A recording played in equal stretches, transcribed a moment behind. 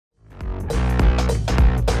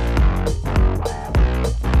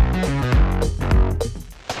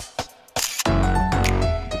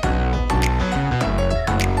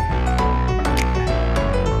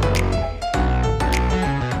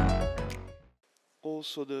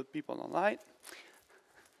also the people online.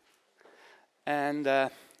 And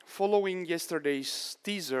following yesterday's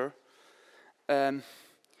teaser,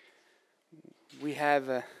 we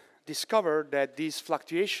have discovered that these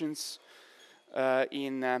fluctuations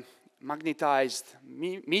in magnetized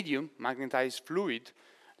medium, magnetized fluid,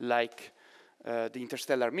 like the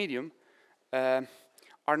interstellar medium,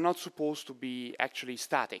 are not supposed to be actually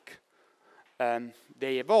static.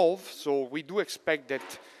 They evolve, so we do expect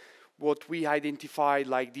that what we identified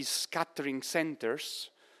like these scattering centers,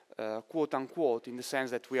 quote unquote, in the sense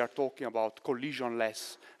that we are talking about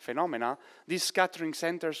collisionless phenomena, these scattering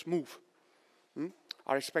centers move,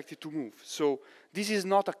 are expected to move. So this is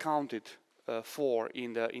not accounted for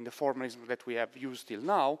in the formalism that we have used till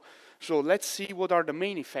now. So let's see what are the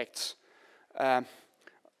main effects of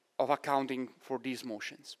accounting for these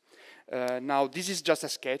motions. Now this is just a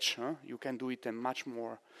sketch. You can do it in a much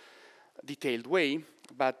more detailed way,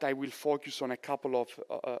 but I will focus on a couple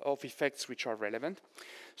of effects which are relevant.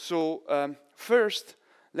 So first,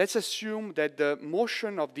 let's assume that the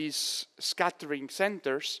motion of these scattering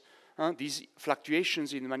centers, these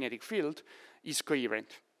fluctuations in the magnetic field, is coherent.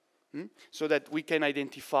 So that we can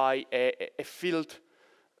identify a field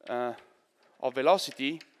of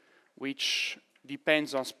velocity which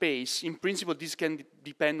depends on space. In principle, this can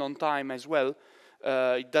depend on time as well.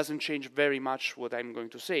 It doesn't change very much what I'm going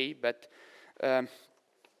to say, but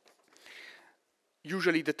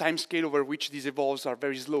usually the time scale over which this evolves are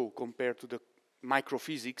very slow compared to the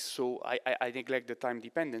microphysics, so I neglect the time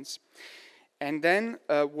dependence. And then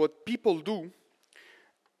what people do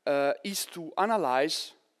is to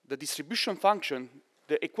analyze the distribution function,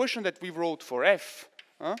 the equation that we wrote for f,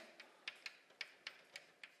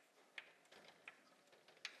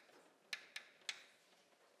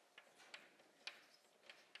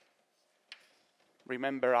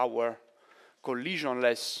 remember our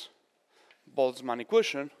collisionless Boltzmann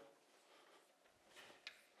equation,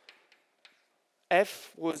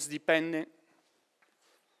 f was dependent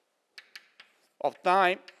of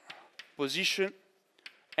time, position,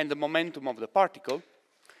 and the momentum of the particle.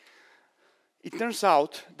 It turns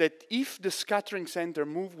out that if the scattering center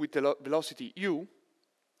moves with the velocity u,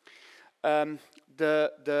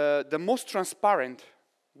 the most transparent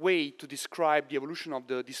way to describe the evolution of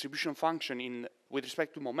the distribution function with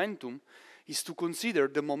respect to momentum is to consider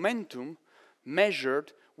the momentum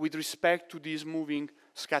measured with respect to these moving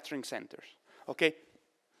scattering centers. Okay?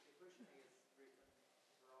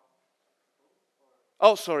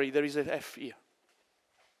 Oh, sorry, there is an F here.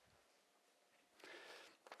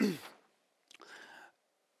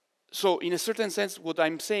 So in a certain sense, what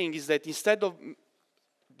I'm saying is that instead of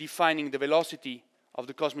defining the velocity of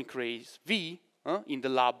the cosmic rays v in the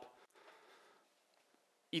lab,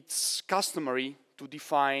 it's customary to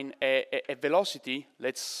define a velocity,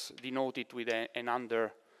 let's denote it with an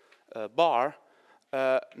under bar,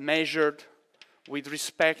 measured with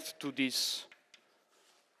respect to this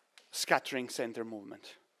scattering center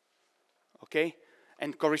movement. Okay?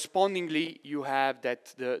 And correspondingly, you have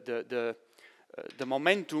that the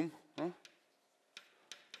momentum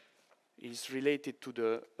is related to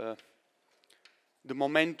the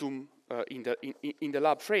momentum in the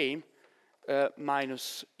lab frame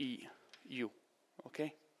minus EU.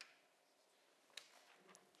 Okay.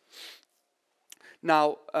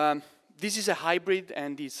 Now this is a hybrid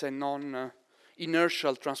and it's a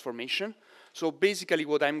non-inertial transformation. So basically,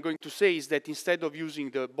 what I'm going to say is that instead of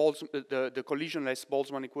using the collisionless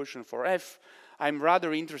Boltzmann equation for f, I'm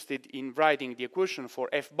rather interested in writing the equation for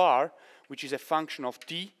f bar, which is a function of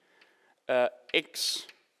t, x,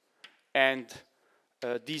 and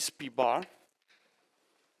this p bar,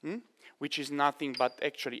 which is nothing but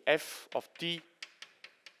actually f of t,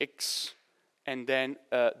 x, and then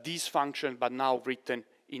this function, but now written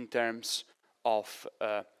in terms of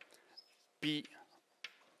p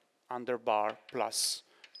under bar plus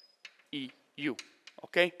EU.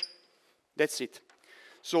 Okay? That's it.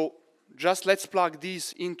 So just let's plug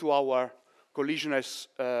this into our collisionless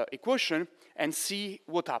equation and see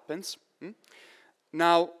what happens.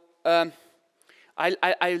 Now,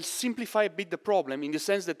 I'll simplify a bit the problem in the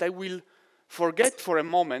sense that I will forget for a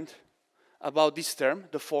moment about this term,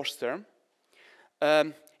 the force term.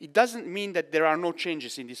 It doesn't mean that there are no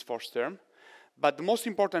changes in this force term, but the most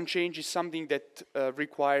important change is something that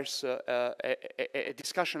requires a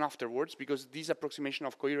discussion afterwards, because this approximation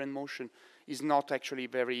of coherent motion is not actually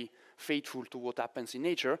very faithful to what happens in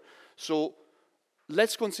nature. So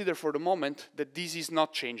let's consider for the moment that this is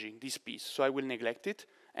not changing, this piece. So I will neglect it,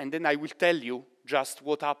 and then I will tell you just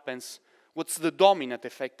what happens, what's the dominant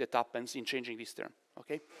effect that happens in changing this term,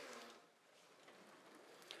 okay?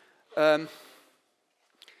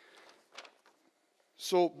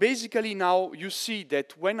 So basically now you see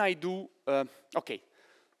that when I do, okay,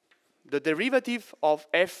 the derivative of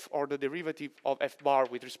f or the derivative of f bar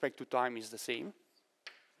with respect to time is the same.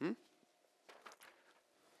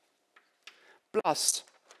 Plus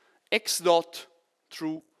x dot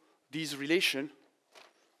through this relation,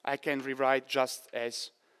 I can rewrite just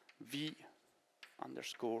as v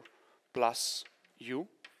underscore plus u,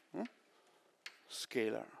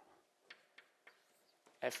 scalar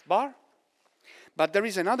f bar. But there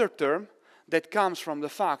is another term that comes from the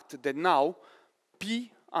fact that now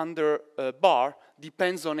p under bar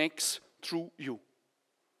depends on x through u.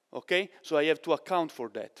 Okay? So I have to account for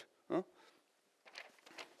that.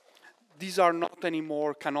 These are not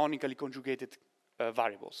anymore canonically conjugated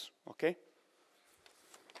variables. Okay?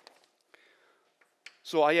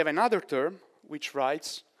 So I have another term which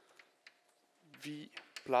writes v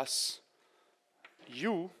plus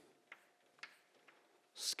u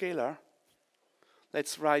scalar.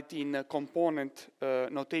 Let's write in a component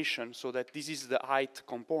notation so that this is the height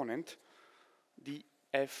component,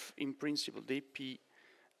 df in principle, dp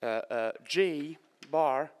j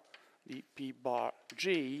bar, dp bar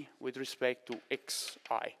j with respect to xi.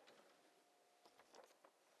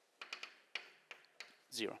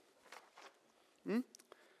 0.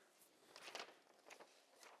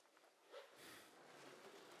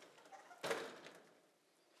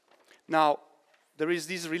 Now, there is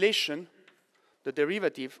this relation, the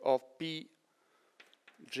derivative of p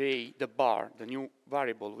j, the bar, the new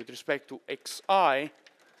variable, with respect to xi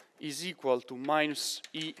is equal to minus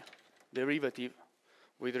e derivative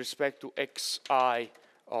with respect to xi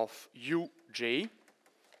of uj.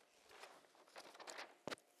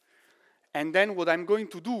 And then what I'm going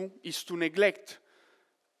to do is to neglect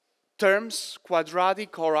terms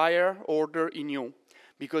quadratic or higher order in u,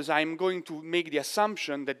 because I'm going to make the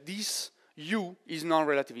assumption that this u is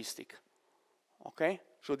non-relativistic. Okay?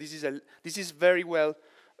 So this is very well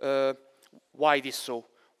why it is so.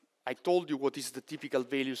 I told you what is the typical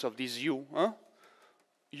values of this u.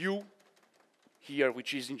 U here,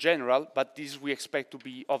 which is in general, but this we expect to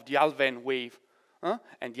be of the Alvan wave.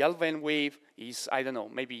 And the Alvan wave is, I don't know,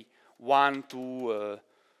 maybe 1 to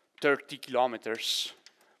 30 kilometers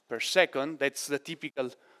per second. That's the typical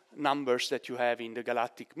numbers that you have in the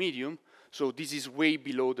galactic medium. So this is way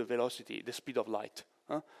below the velocity, the speed of light.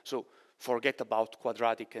 So forget about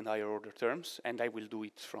quadratic and higher order terms, and I will do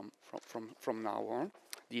it from now on,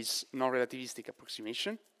 this non-relativistic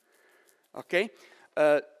approximation. Okay?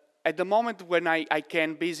 At the moment when I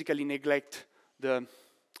can basically neglect the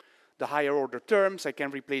higher order terms, I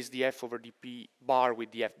can replace the f over dp bar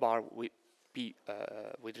with the f bar with p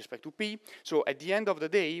with respect to p. So at the end of the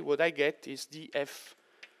day, what I get is df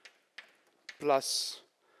plus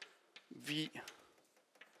v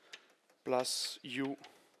plus u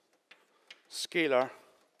scalar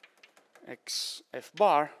x f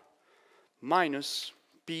bar minus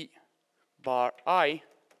p bar I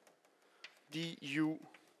du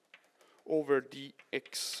over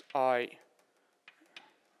dxi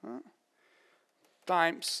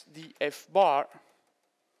times df bar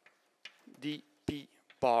dp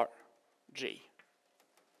bar j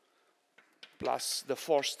plus the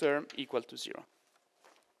force term equal to 0.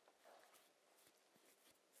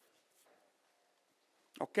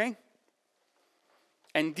 Okay?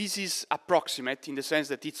 And this is approximate in the sense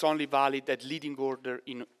that it's only valid at leading order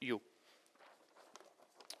in U.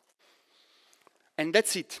 And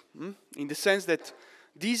that's it, in the sense that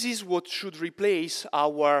this is what should replace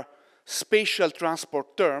our spatial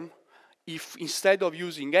transport term if instead of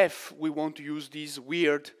using F, we want to use this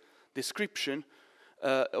weird description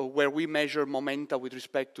where we measure momenta with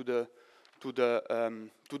respect to the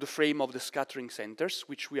frame of the scattering centers,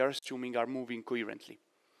 which we are assuming are moving coherently.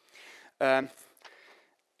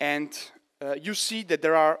 And you see that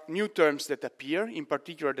there are new terms that appear. In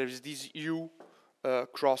particular, there is this U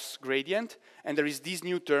cross gradient, and there is this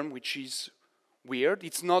new term which is weird.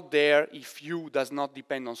 It's not there if U does not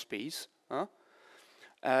depend on space.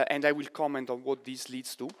 And I will comment on what this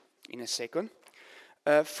leads to in a second.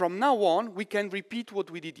 From now on, we can repeat what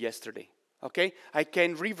we did yesterday. Okay? I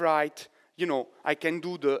can rewrite, I can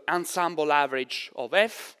do the ensemble average of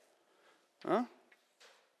F.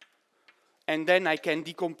 And then I can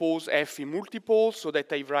decompose F in multiples so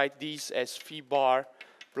that I write this as phi bar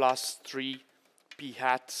plus 3 p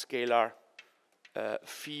hat scalar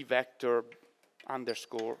phi vector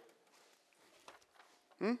underscore.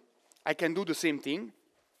 I can do the same thing.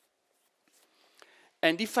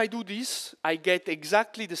 And if I do this, I get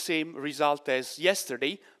exactly the same result as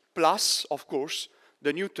yesterday, plus, of course,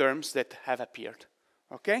 the new terms that have appeared.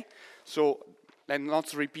 Okay? So, let's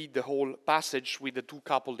not repeat the whole passage with the two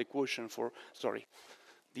coupled equation for, sorry.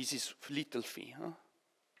 This is little phi. Huh?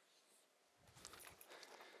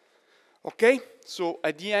 Okay, so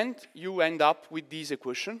at the end, you end up with this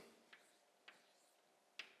equation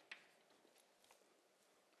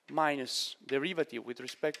minus derivative with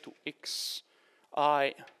respect to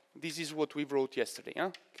xi. This is what we wrote yesterday.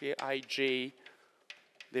 Huh? Kij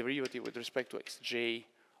derivative with respect to xj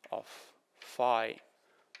of phi.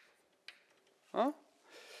 Huh?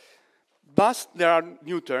 But there are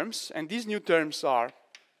new terms, and these new terms are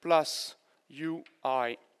plus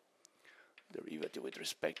ui derivative with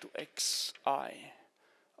respect to xi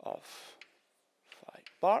of phi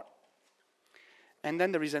bar. And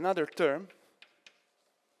then there is another term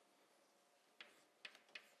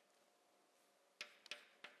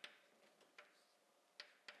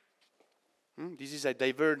this is a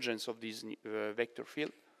divergence of this vector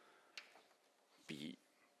field p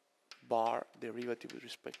bar derivative with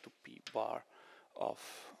respect to p bar of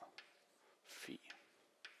phi.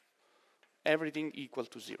 Everything equal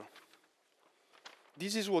to 0.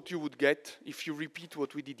 This is what you would get if you repeat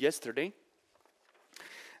what we did yesterday.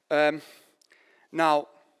 Now,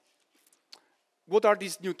 what are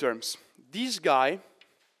these new terms? This guy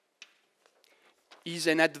is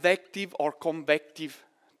an advective or convective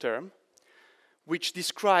term which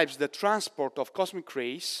describes the transport of cosmic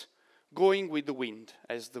rays going with the wind,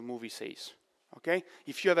 as the movie says. Okay?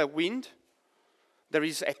 If you have a wind, there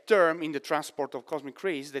is a term in the transport of cosmic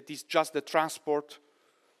rays that is just the transport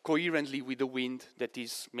coherently with the wind that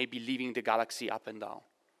is maybe leaving the galaxy up and down.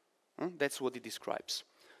 That's what it describes.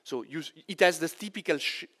 So it has the typical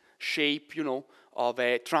shape, you know, of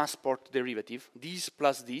a transport derivative. This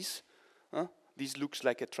plus this. This looks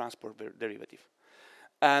like a transport derivative.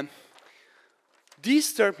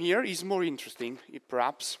 This term here is more interesting,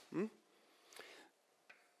 perhaps.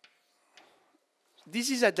 This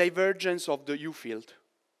is a divergence of the U field.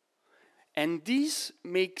 And this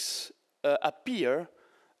makes appear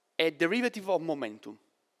a derivative of momentum.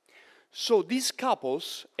 So this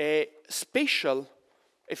couples a spatial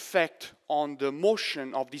effect on the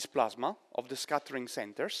motion of this plasma, of the scattering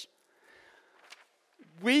centers,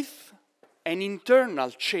 with an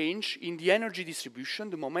internal change in the energy distribution,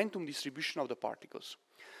 the momentum distribution of the particles.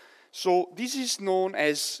 So this is known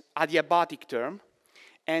as adiabatic term,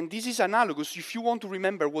 and this is analogous. If you want to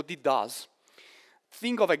remember what it does,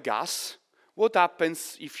 think of a gas. What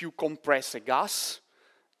happens if you compress a gas?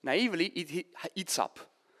 Naively, it heats up.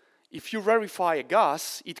 If you rarefy a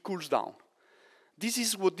gas, it cools down. This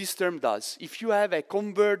is what this term does. If you have a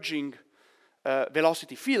converging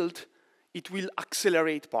velocity field, it will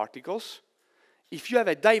accelerate particles. If you have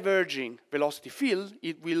a diverging velocity field,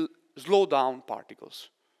 it will slow down particles.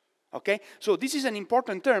 Okay? So this is an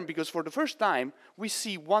important term because for the first time, we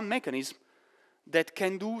see one mechanism that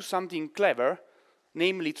can do something clever,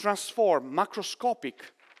 namely transform macroscopic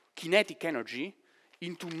kinetic energy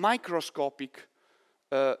into microscopic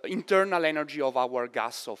internal energy of our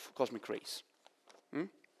gas of cosmic rays.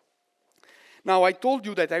 Now, I told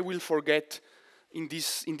you that I will forget in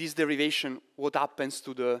this derivation what happens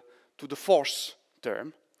to the force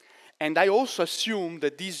term. And I also assume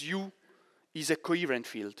that this U is a coherent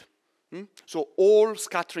field. So all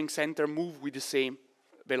scattering centers move with the same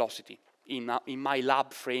velocity in my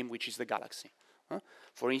lab frame, which is the galaxy.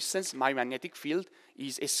 For instance, my magnetic field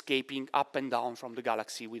is escaping up and down from the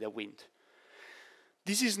galaxy with a wind.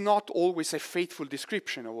 This is not always a faithful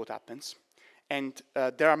description of what happens. And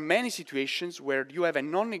there are many situations where you have a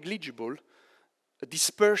non-negligible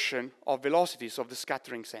dispersion of velocities of the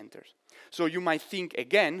scattering centers. So you might think,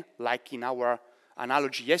 again, like in our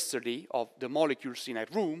analogy yesterday of the molecules in a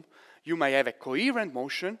room, you might have a coherent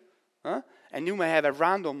motion, and you may have a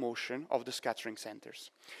random motion of the scattering centers.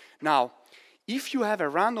 Now, if you have a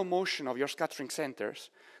random motion of your scattering centers,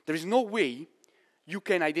 there is no way you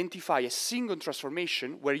can identify a single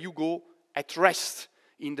transformation where you go at rest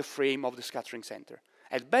in the frame of the scattering center.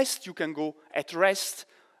 At best, you can go at rest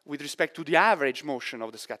with respect to the average motion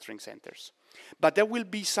of the scattering centers. But there will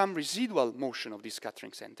be some residual motion of these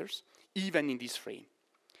scattering centers, even in this frame.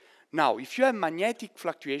 Now, if you have magnetic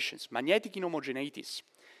fluctuations, magnetic inhomogeneities,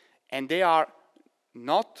 and they are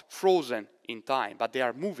not frozen in time, but they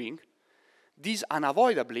are moving, these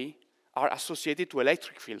unavoidably are associated to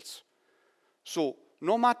electric fields. So,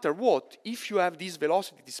 no matter what, if you have this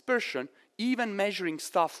velocity dispersion, even measuring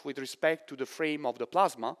stuff with respect to the frame of the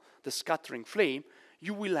plasma, the scattering flame,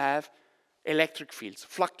 you will have electric fields,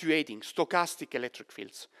 fluctuating, stochastic electric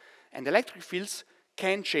fields. And electric fields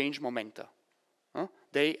can change momenta.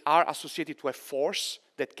 They are associated to a force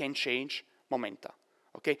that can change momenta.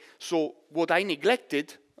 Okay? So what I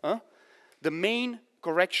neglected, the main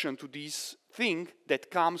correction to this thing that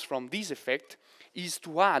comes from this effect is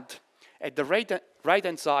to add at the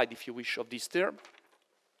right-hand side, if you wish, of this term,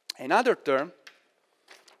 another term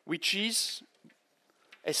which is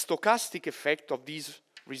a stochastic effect of this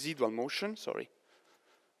residual motion, sorry,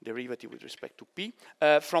 derivative with respect to p.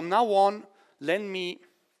 From now on,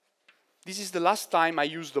 this is the last time I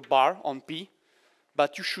use the bar on p,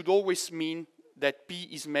 but you should always mean that p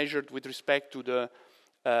is measured with respect to the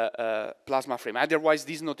plasma frame. Otherwise,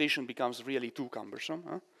 this notation becomes really too cumbersome.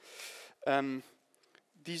 Huh?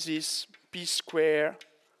 This is p square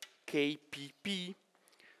kpp.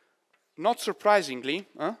 Not surprisingly,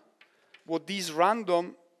 what these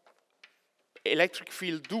random electric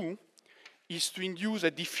field do is to induce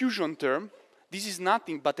a diffusion term. This is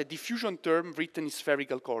nothing but a diffusion term written in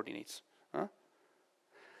spherical coordinates.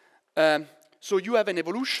 So you have an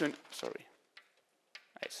evolution, sorry,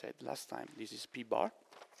 I said last time, this is p bar.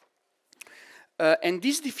 And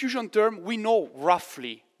this diffusion term, we know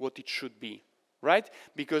roughly what it should be, right?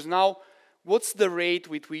 Because now, what's the rate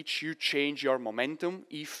with which you change your momentum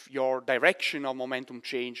if your direction of momentum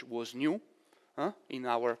change was new in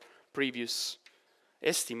our previous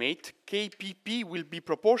estimate? Kpp will be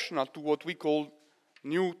proportional to what we call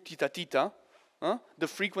nu theta theta, the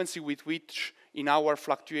frequency with which in our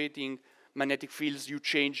fluctuating magnetic fields you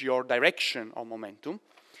change your direction of momentum,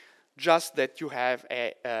 just that you have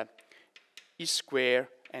a E square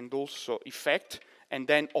and also effect, and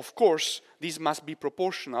then of course this must be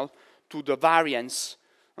proportional to the variance,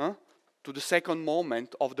 to the second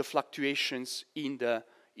moment of the fluctuations in the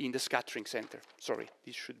scattering center. Sorry,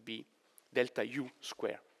 this should be delta U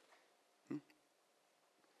square.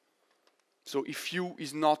 So if U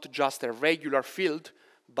is not just a regular field,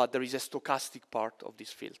 but there is a stochastic part of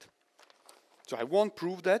this field. So I won't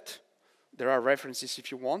prove that. There are references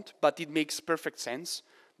if you want, but it makes perfect sense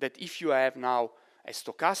that if you have now a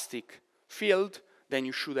stochastic field, then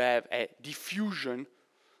you should have a diffusion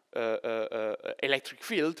electric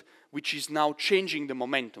field, which is now changing the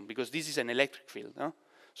momentum, because this is an electric field,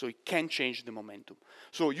 so it can change the momentum.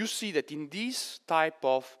 So you see that in this type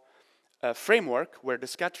of framework, where the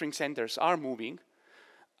scattering centers are moving,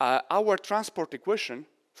 our transport equation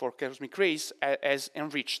for cosmic rays has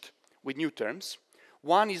enriched with new terms.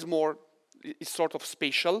 One is sort of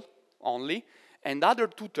spatial only, and the other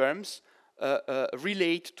two terms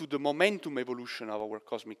relate to the momentum evolution of our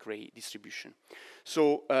cosmic ray distribution.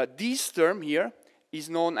 So this term here is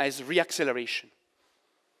known as reacceleration.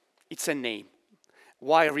 It's a name.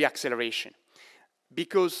 Why reacceleration?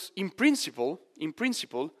 Because in principle,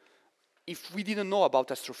 if we didn't know about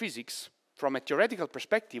astrophysics, from a theoretical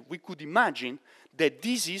perspective, we could imagine that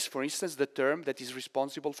this is, for instance, the term that is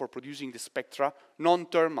responsible for producing the spectra,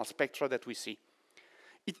 non-thermal spectra that we see.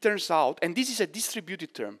 It turns out, and this is a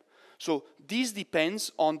distributed term, so this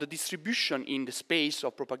depends on the distribution in the space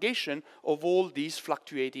of propagation of all these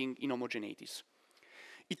fluctuating inhomogeneities.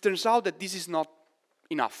 It turns out that this is not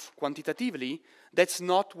enough. Quantitatively, that's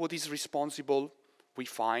not what is responsible, we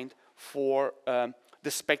find, for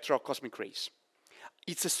the spectra of cosmic rays.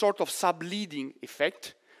 It's a sort of subleading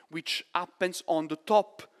effect which happens on the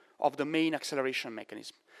top of the main acceleration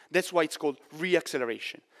mechanism. That's why it's called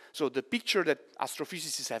reacceleration. So the picture that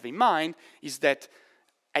astrophysicists have in mind is that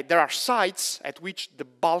there are sites at which the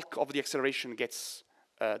bulk of the acceleration gets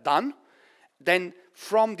done. Then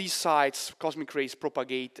from these sites, cosmic rays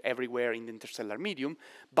propagate everywhere in the interstellar medium.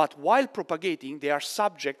 But while propagating, they are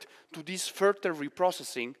subject to this further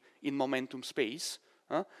reprocessing in momentum space.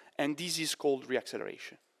 And this is called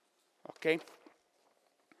reacceleration. Okay?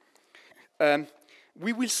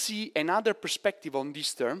 We will see another perspective on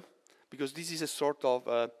this term, because this is a sort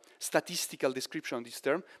of statistical description of this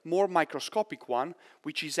term, more microscopic one,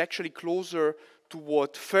 which is actually closer to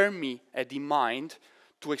what Fermi had in mind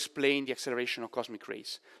to explain the acceleration of cosmic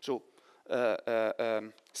rays. So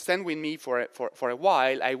stand with me for a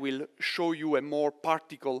while. I will show you a more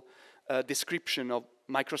particle description of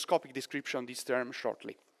microscopic description of this term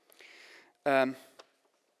shortly.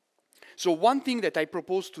 So one thing that I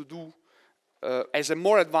propose to do as a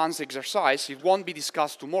more advanced exercise, it won't be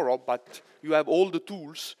discussed tomorrow, but you have all the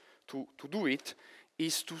tools to do it,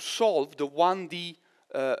 is to solve the 1D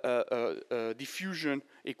diffusion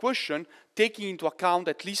equation, taking into account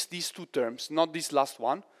at least these two terms, not this last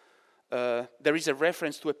one. There is a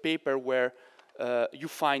reference to a paper where you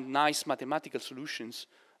find nice mathematical solutions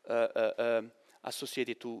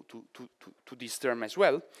associated to this term as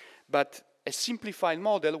well, but a simplified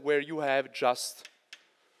model where you have just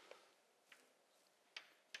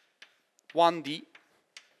 1D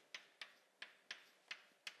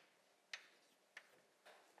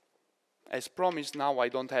as promised. Now I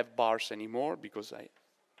don't have bars anymore because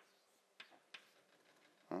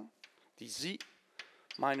dz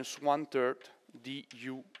minus 1/3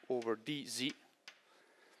 du over dz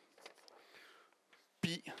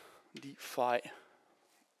p d phi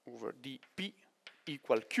over dp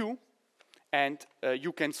equal q, and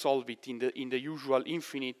you can solve it in the usual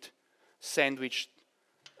infinite sandwich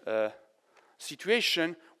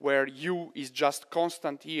situation where u is just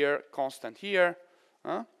constant here, constant here.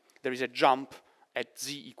 There is a jump at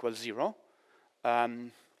z equals 0.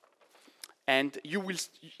 And you will,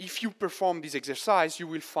 if you perform this exercise, you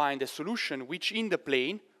will find a solution which in the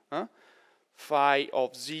plane, phi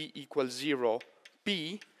of z equals 0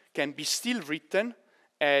 p can be still written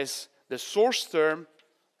as the source term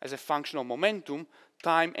as a function of momentum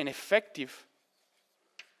time an effective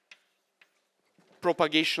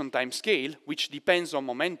propagation time scale, which depends on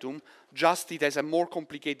momentum, just it has a more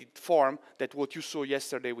complicated form than what you saw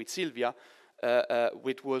yesterday with Sylvia,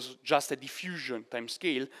 which was just a diffusion time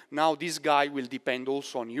scale. Now this guy will depend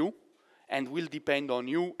also on u, and will depend on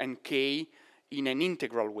u and k in an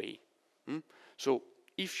integral way. So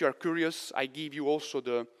if you are curious, I give you also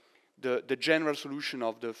the general solution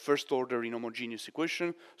of the first order inhomogeneous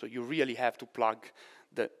equation. So you really have to plug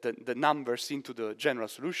the numbers into the general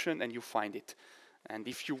solution and you find it. And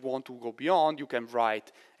if you want to go beyond, you can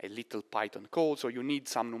write a little Python code, so you need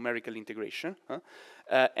some numerical integration.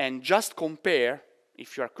 And just compare,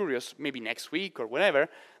 if you are curious, maybe next week or whatever,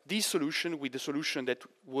 this solution with the solution that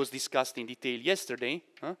was discussed in detail yesterday,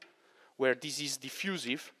 where this is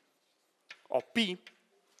diffusive of P.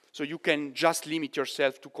 So you can just limit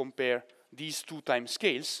yourself to compare these two time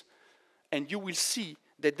scales, and you will see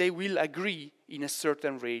that they will agree in a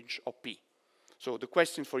certain range of P. So the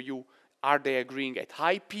question for you, are they agreeing at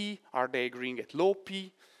high P? Are they agreeing at low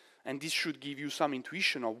P? And this should give you some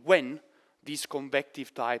intuition of when these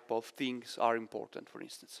convective type of things are important, for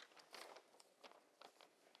instance.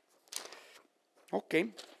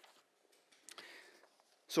 Okay.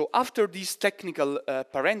 So after this technical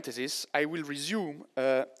parenthesis, I will resume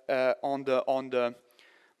on the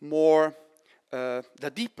more,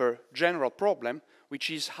 the deeper general problem,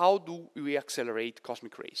 which is how do we accelerate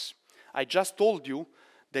cosmic rays? I just told you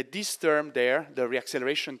that this term there, the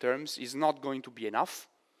reacceleration terms, is not going to be enough.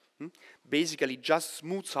 Basically, it just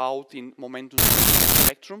smooths out in momentum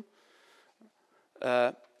spectrum.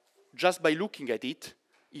 Just by looking at it,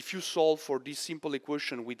 if you solve for this simple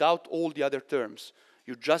equation without all the other terms,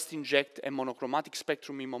 you just inject a monochromatic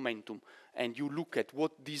spectrum in momentum, and you look at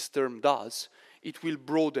what this term does, it will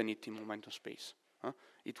broaden it in momentum space.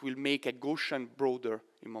 It will make a Gaussian broader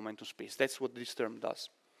in momentum space. That's what this term does.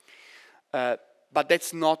 But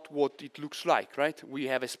that's not what it looks like, right? We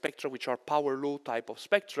have a spectra which are power law type of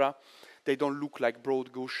spectra. They don't look like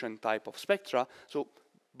broad Gaussian type of spectra. So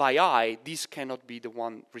by eye, this cannot be the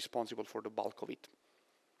one responsible for the bulk of it.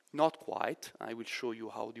 Not quite. I will show you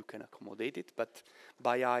how you can accommodate it, but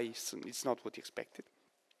by eye, it's not what you expected.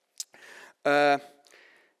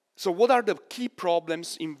 So what are the key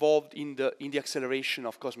problems involved in the acceleration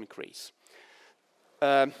of cosmic rays?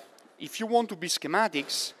 If you want to be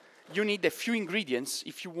schematics, you need a few ingredients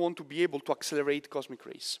if you want to be able to accelerate cosmic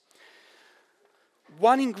rays.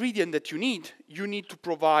 One ingredient that you need to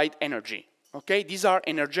provide energy. Okay, these are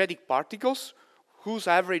energetic particles whose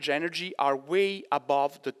average energy are way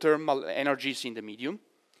above the thermal energies in the medium.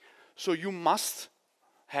 So you must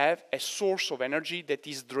have a source of energy that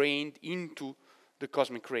is drained into the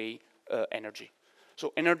cosmic ray energy.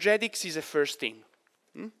 So energetics is the first thing.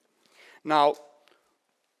 Now,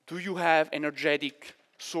 do you have energetic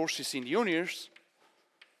sources in the universe?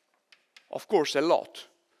 Of course, a lot.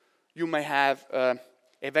 You may have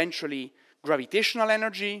eventually gravitational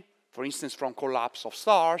energy, for instance, from collapse of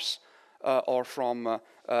stars, or from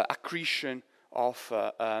accretion of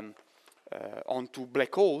onto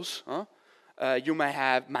black holes. You may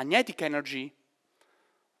have magnetic energy.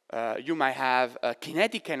 You might have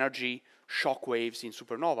kinetic energy, shock waves in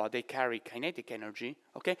supernova. They carry kinetic energy.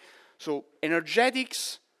 Okay, so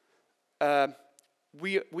energetics.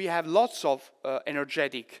 We have lots of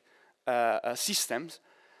energetic systems,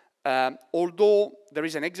 although there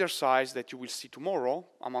is an exercise that you will see tomorrow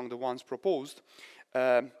among the ones proposed,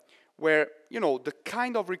 where the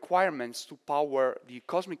kind of requirements to power the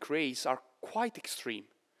cosmic rays are quite extreme.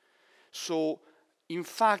 So in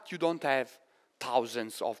fact, you don't have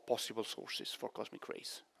thousands of possible sources for cosmic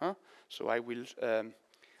rays. So I will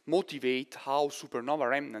motivate how supernova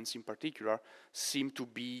remnants in particular seem to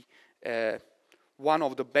be one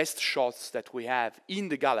of the best shots that we have in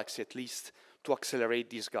the galaxy, at least, to accelerate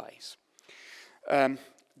these guys.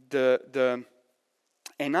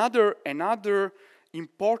 Another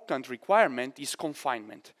important requirement is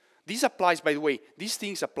confinement. This applies, by the way, these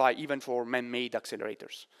things apply even for man-made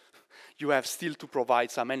accelerators. you have still to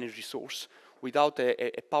provide some energy source. Without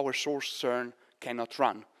a power source, CERN cannot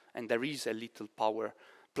run. And there is a little power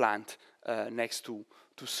plant next to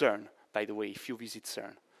CERN, by the way, if you visit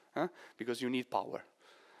CERN, because you need power.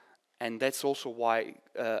 And that's also why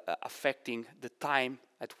affecting the time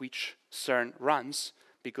at which CERN runs,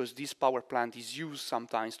 because this power plant is used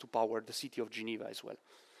sometimes to power the city of Geneva as well.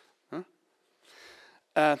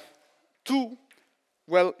 Two,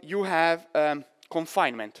 well, you have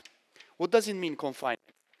confinement. What does it mean, confinement?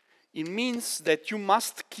 It means that you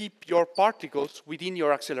must keep your particles within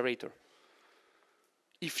your accelerator.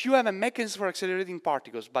 If you have a mechanism for accelerating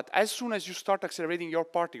particles, but as soon as you start accelerating your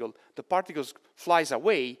particle, the particles flies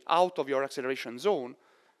away out of your acceleration zone,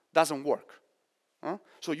 doesn't work.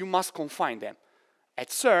 So you must confine them. At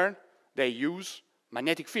CERN, they use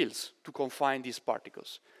magnetic fields to confine these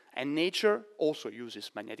particles. And nature also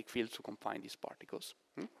uses magnetic fields to confine these particles.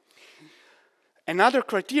 Another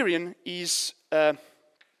criterion is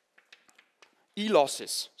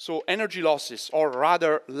E-losses, so energy losses, or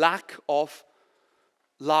rather lack of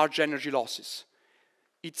large energy losses.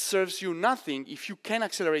 It serves you nothing if you can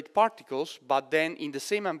accelerate particles, but then in the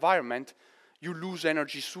same environment, you lose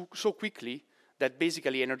energy so quickly that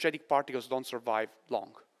basically energetic particles don't survive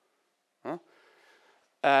long.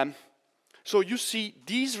 So you see,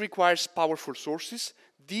 these requires powerful sources.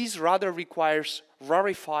 These rather requires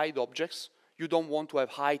rarefied objects. You don't want to have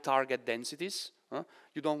high target densities.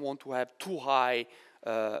 You don't want to have too high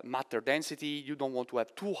matter density. You don't want to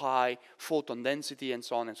have too high photon density, and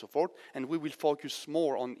so on and so forth. And we will focus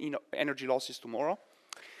more on energy losses tomorrow.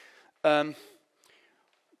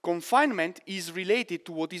 Confinement is related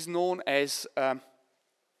to what is known as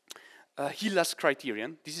Hillas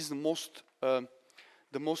criterion. This is the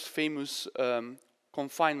most famous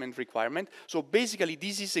confinement requirement. So basically,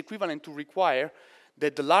 this is equivalent to require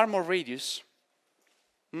that the Larmor radius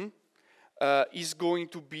is going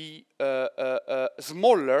to be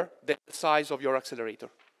smaller than the size of your accelerator.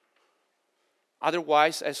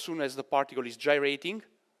 Otherwise, as soon as the particle is gyrating,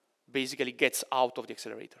 basically gets out of the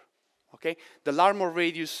accelerator. Okay? The Larmor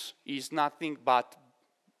radius is nothing but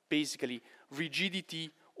basically rigidity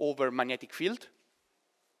over magnetic field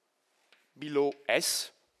below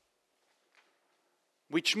S,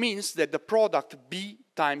 which means that the product B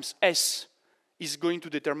times S is going to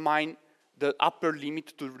determine the upper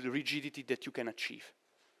limit to the rigidity that you can achieve.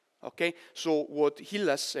 Okay? So what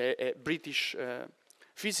Hillas, a British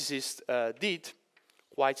physicist, did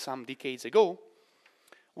quite some decades ago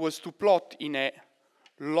was to plot in a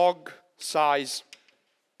log size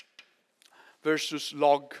versus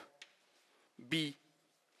log B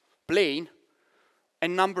plane a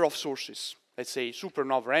number of sources. Let's say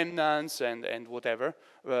supernova remnants and whatever,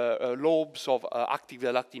 lobes of active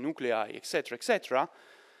galactic nuclei, etc., etc.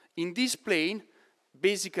 In this plane,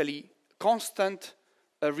 basically, constant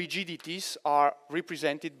rigidities are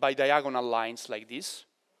represented by diagonal lines like this.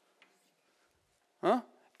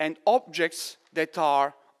 And objects that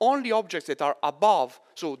are, only objects that are above,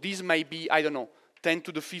 so these may be, I don't know, 10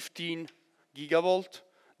 to the 15 gigavolt,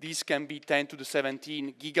 these can be 10 to the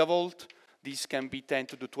 17 gigavolt, these can be 10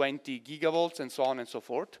 to the 20 gigavolts, and so on and so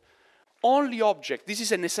forth. Only objects, this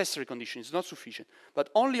is a necessary condition, it's not sufficient, but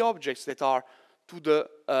only objects that are to the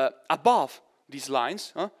above these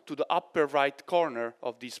lines, to the upper right corner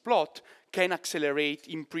of this plot, can accelerate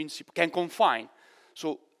in principle, can confine.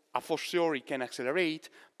 So a fortiori can accelerate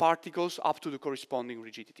particles up to the corresponding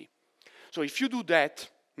rigidity. So if you do that,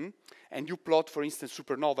 and you plot, for instance,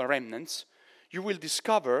 supernova remnants, you will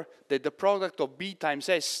discover that the product of B times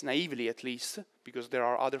S, naively at least, because there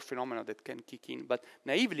are other phenomena that can kick in, but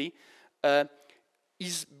naively,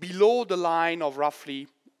 is below the line of roughly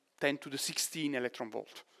 10 to the 16 electron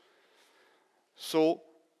volt. So,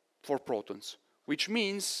 for protons. Which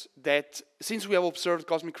means that since we have observed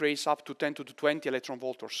cosmic rays up to 10 to the 20 electron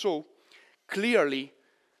volt or so, clearly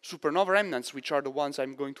supernova remnants, which are the ones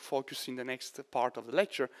I'm going to focus in the next part of the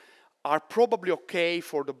lecture, are probably okay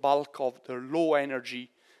for the bulk of the low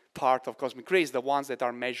energy part of cosmic rays, the ones that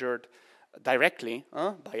are measured directly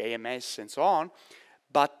by AMS and so on,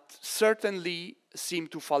 but certainly seem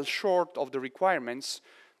to fall short of the requirements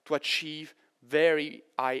to achieve very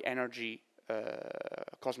high energy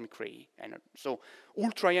cosmic ray energy. So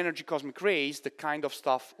ultra energy cosmic rays, the kind of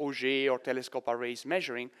stuff Auger or telescope arrays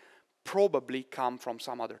measuring, probably come from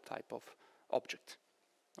some other type of object.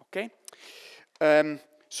 Okay?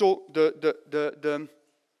 So the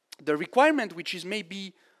requirement, which is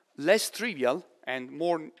maybe less trivial and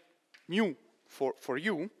more new for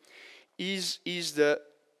you, is the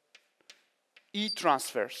E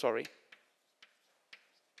transfer, sorry.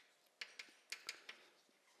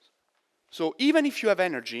 So even if you have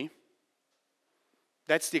energy,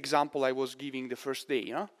 That's the example I was giving the first day.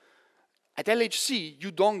 You know? At LHC,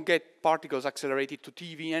 you don't get particles accelerated to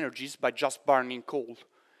TeV energies by just burning coal.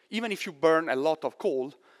 Even if you burn a lot of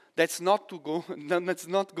coal, that's not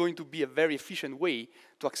going to be a very efficient way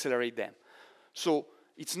to accelerate them. So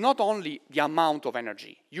it's not only the amount of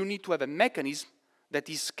energy. You need to have a mechanism that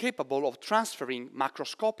is capable of transferring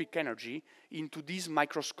macroscopic energy into this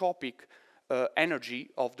microscopic energy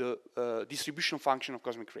of the distribution function of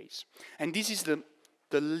cosmic rays. And this is the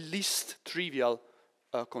least trivial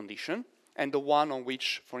condition, and the one on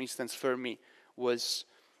which, for instance, Fermi was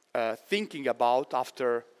thinking about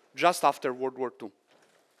just after World War II.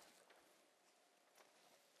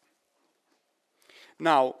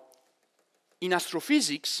 Now, in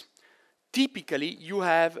astrophysics, typically you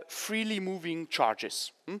have freely moving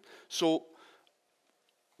charges. So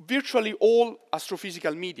virtually all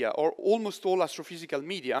astrophysical media, or almost all astrophysical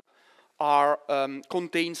media,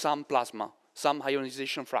 contain some plasma, some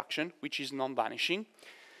ionization fraction, which is non-vanishing,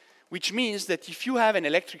 which means that if you have an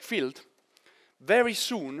electric field, very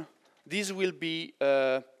soon this will be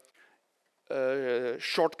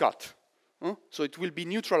shortcut. So it will be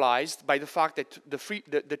neutralized by the fact that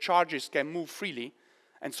the charges can move freely,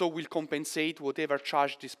 and so will compensate whatever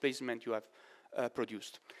charge displacement you have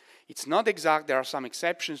produced. It's not exact, there are some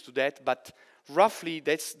exceptions to that, but roughly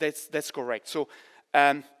that's correct. So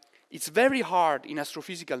it's very hard in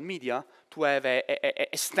astrophysical media to have a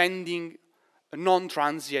standing,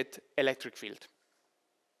 non-transient electric field.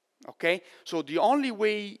 Okay? So the only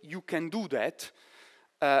way you can do that,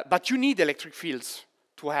 but you need electric fields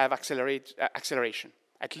to have acceleration,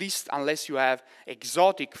 at least unless you have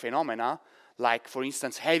exotic phenomena, like, for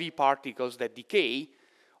instance, heavy particles that decay.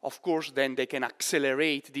 Of course, then they can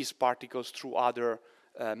accelerate these particles through other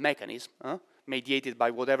mechanisms, mediated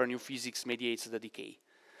by whatever new physics mediates the decay.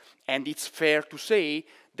 And it's fair to say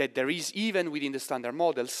that there is, even within the standard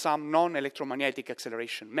model, some non-electromagnetic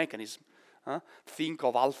acceleration mechanism. Think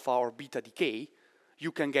of alpha or beta decay.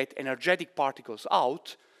 You can get energetic particles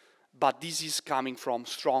out, but this is coming from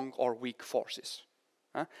strong or weak forces.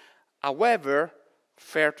 However,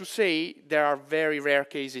 fair to say, there are very rare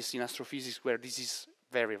cases in astrophysics where this is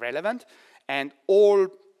very relevant, and all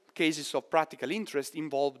cases of practical interest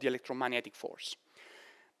involve the electromagnetic force.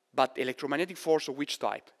 But electromagnetic force of which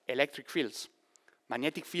type? Electric fields.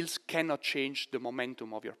 Magnetic fields cannot change the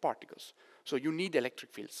momentum of your particles. So you need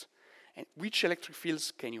electric fields. And which electric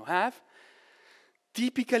fields can you have?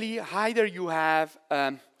 Typically, either you have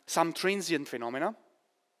some transient phenomena,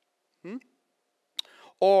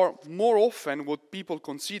 or more often what people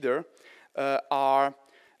consider are,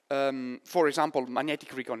 for example, magnetic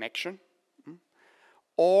reconnection,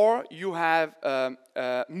 or you have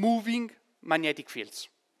moving magnetic fields,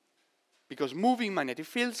 because moving magnetic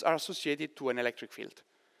fields are associated to an electric field.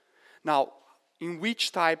 Now, in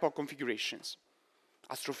which type of configurations?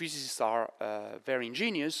 Astrophysicists are very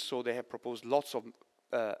ingenious, so they have proposed lots of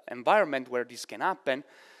environment where this can happen.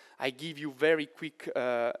 I give you very quick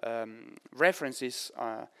references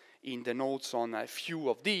in the notes on a few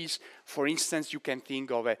of these. For instance, you can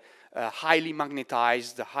think of a highly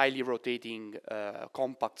magnetized, highly rotating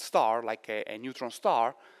compact star, like a neutron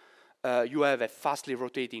star. You have a fastly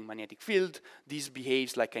rotating magnetic field. This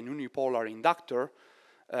behaves like a unipolar inductor.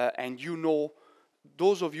 And you know,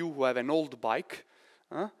 those of you who have an old bike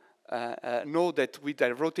know that with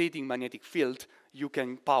a rotating magnetic field, you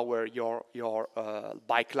can power your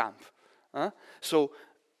bike lamp. So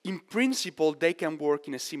in principle, they can work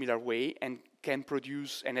in a similar way and can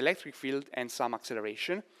produce an electric field and some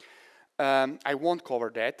acceleration. I won't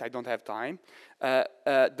cover that, I don't have time.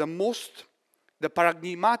 The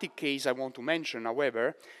paradigmatic case I want to mention,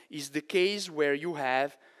 however, is the case where you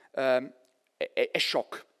have a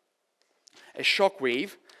shock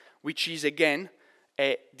wave, which is again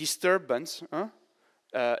a disturbance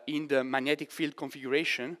in the magnetic field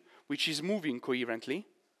configuration, which is moving coherently,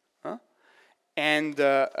 and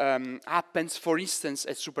happens, for instance,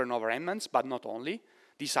 at supernova remnants, but not only.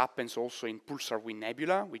 This happens also in pulsar wind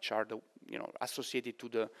nebula, which are associated to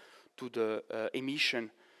the emission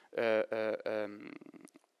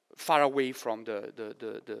far away from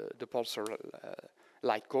the pulsar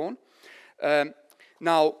light cone.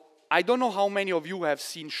 Now, I don't know how many of you have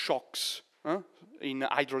seen shocks in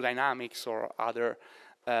hydrodynamics or other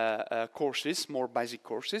courses, more basic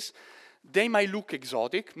courses. They might look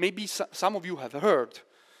exotic. Maybe some of you have heard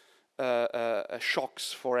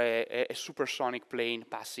shocks for a supersonic plane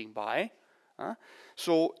passing by.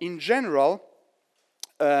 So in general,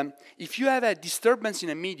 if you have a disturbance in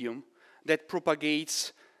a medium that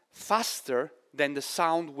propagates faster than the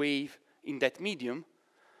sound wave in that medium,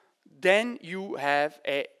 then you have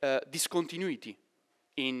a discontinuity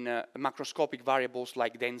in macroscopic variables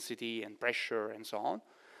like density and pressure and so on.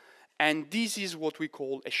 And this is what we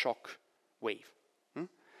call a shock wave.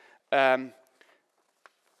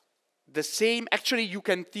 The same, actually you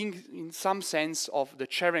can think in some sense of the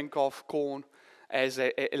Cherenkov cone as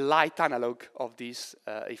a light analog of this,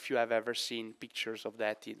 if you have ever seen pictures of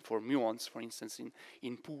that for muons, for instance,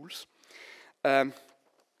 in pools.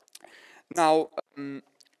 Now,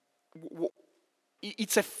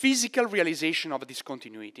 it's a physical realization of a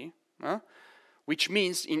discontinuity, which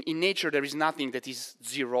means in nature there is nothing that is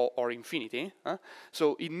zero or infinity.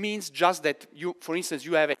 So it means just that you, for instance,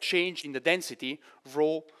 you have a change in the density,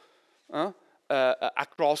 rho,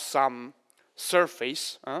 across some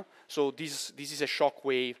surface. So this is a shock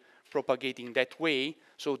wave propagating that way.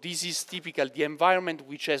 So this is typical. The environment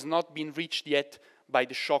which has not been reached yet by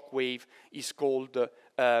the shock wave is called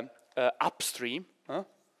upstream.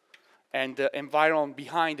 And the environment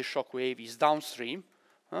behind the shock wave is downstream.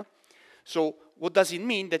 So what does it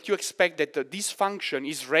mean? That you expect that this function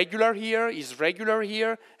is regular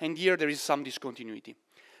here, and here there is some discontinuity.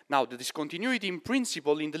 Now, the discontinuity in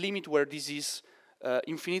principle, in the limit where this is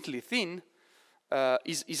infinitely thin,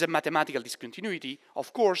 is a mathematical discontinuity.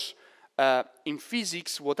 Of course, in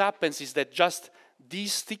physics, what happens is that just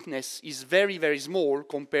this thickness is very, very small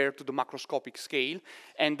compared to the macroscopic scale,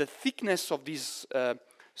 and the thickness of this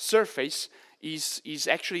surface is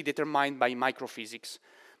actually determined by microphysics,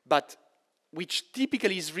 but which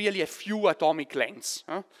typically is really a few atomic lengths.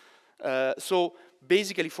 So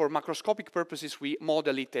basically, for macroscopic purposes, we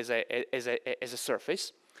model it as a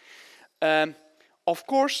surface. Of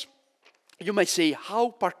course, you might say, how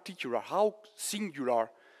particular, how singular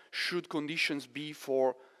should conditions be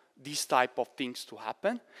for these type of things to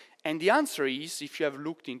happen? And the answer is, if you have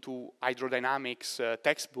looked into hydrodynamics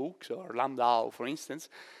textbooks, or Landau, for instance,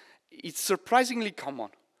 it's surprisingly common.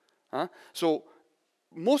 So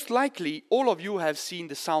most likely, all of you have seen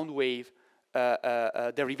the sound wave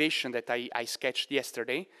derivation that I sketched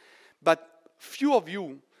yesterday, but few of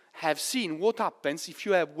you have seen what happens if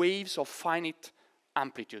you have waves of finite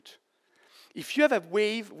amplitude. If you have a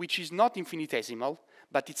wave which is not infinitesimal,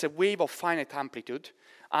 but it's a wave of finite amplitude,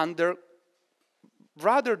 under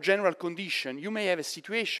rather general condition, you may have a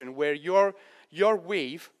situation where your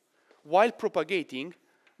wave, while propagating,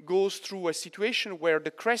 goes through a situation where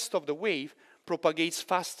the crest of the wave propagates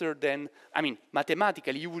faster than, I mean,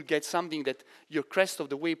 mathematically, you will get something that your crest of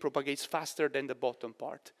the wave propagates faster than the bottom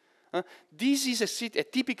part. This is a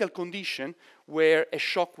typical condition where a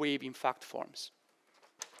shock wave, in fact, forms.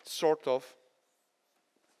 Sort of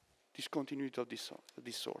discontinuity of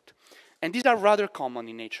this sort. And these are rather common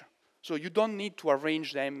in nature. So you don't need to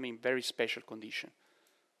arrange them in very special condition.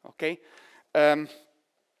 Okay?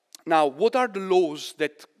 Now, what are the laws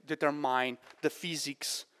that determine the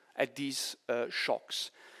physics at these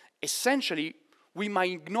shocks? Essentially, we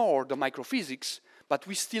might ignore the microphysics, but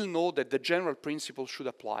we still know that the general principles should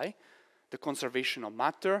apply. The conservation of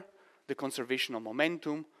matter, the conservation of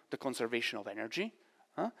momentum, the conservation of energy.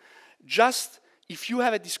 Just if you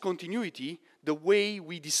have a discontinuity, the way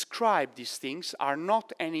we describe these things are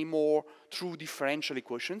not anymore through differential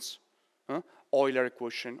equations, Euler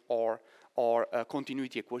equation or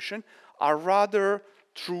continuity equation, are rather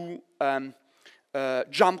through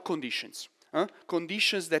jump conditions.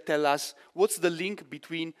 Conditions that tell us what's the link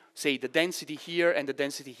between, say, the density here and the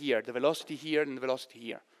density here, the velocity here and the velocity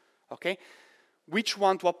here. Okay? Which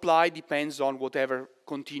one to apply depends on whatever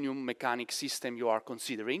continuum mechanics system you are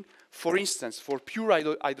considering. For instance, for pure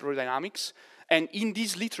hydrodynamics, and in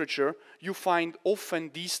this literature, you find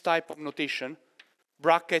often this type of notation,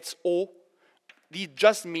 brackets O. This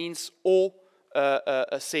just means O,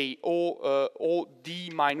 say, O D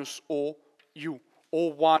minus O U,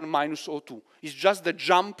 O1 minus O2. It's just the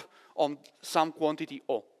jump on some quantity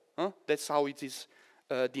O. That's how it is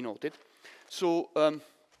denoted. So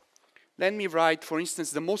let me write, for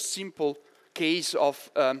instance, the most simple case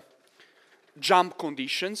of jump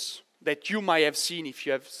conditions that you might have seen if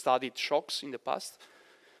you have studied shocks in the past.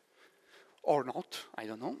 Or not, I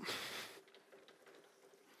don't know.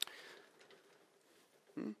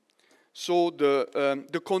 So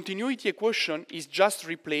the continuity equation is just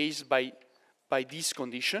replaced by this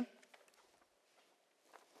condition.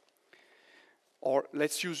 Or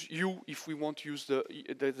let's use U if we want to use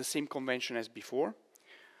the same convention as before.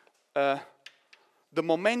 The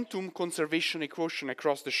momentum conservation equation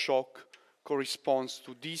across the shock corresponds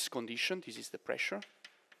to this condition. This is the pressure,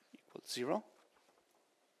 equals 0.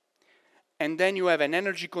 And then you have an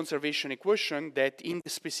energy conservation equation that in the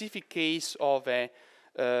specific case of a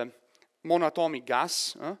monatomic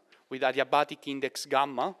gas, with adiabatic index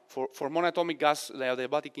gamma. For monatomic gas, the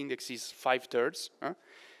adiabatic index is 5/3.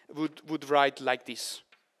 Would write like this.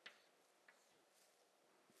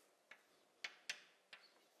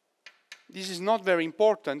 This is not very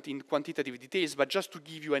important in quantitative details, but just to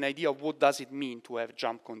give you an idea of what does it mean to have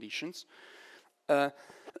jump conditions.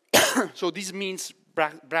 So this means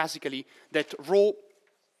basically that rho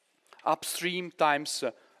upstream times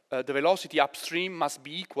the velocity upstream must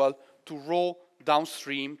be equal to rho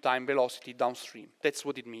downstream times velocity downstream. That's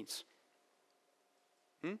what it means.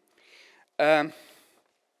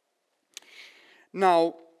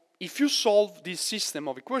 Now, if you solve this system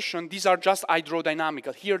of equation, these are just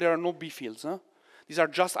hydrodynamical. Here there are no B fields. These are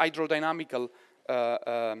just hydrodynamical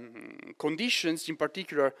conditions. In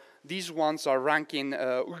particular, these ones are Rankine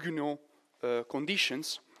Huguenot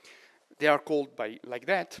conditions. They are called by like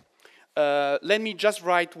that. Let me just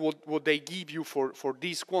write what they give you for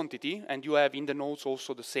this quantity, and you have in the notes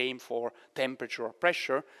also the same for temperature or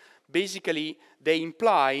pressure. Basically, they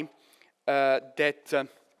imply that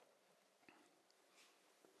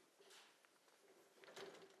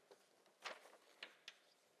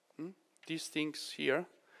these things here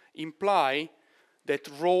imply that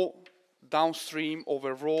rho downstream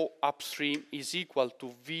over rho upstream is equal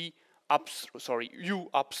to U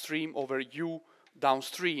upstream over U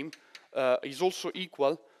downstream is also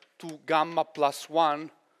equal to gamma plus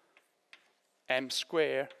 1 m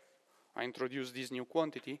square. I introduce this new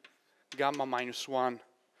quantity, gamma minus 1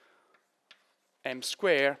 m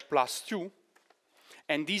square plus 2,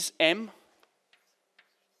 and this m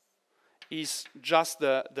is just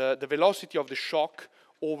the velocity of the shock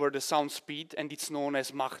over the sound speed, and it's known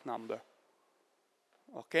as Mach number.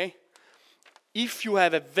 Okay? If you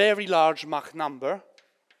have a very large Mach number,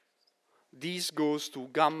 this goes to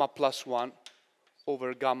gamma plus 1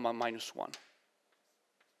 over gamma minus 1.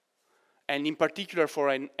 And in particular for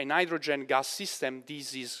an hydrogen gas system,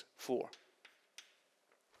 this is 4.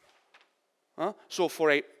 So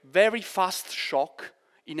for a very fast shock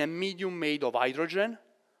in a medium made of hydrogen,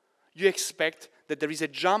 you expect that there is a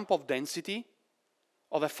jump of density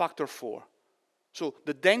of a factor 4. So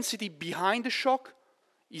the density behind the shock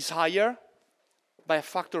is higher by a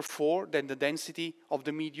factor 4 than the density of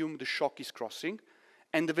the medium the shock is crossing,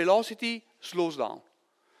 and the velocity slows down.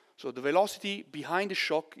 So the velocity behind the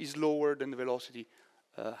shock is lower than the velocity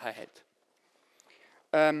ahead.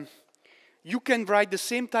 You can write the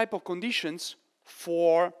same type of conditions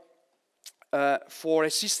for a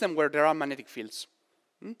system where there are magnetic fields.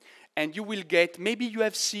 And you will get, maybe you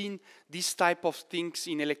have seen this type of things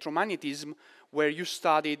in electromagnetism where you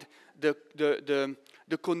studied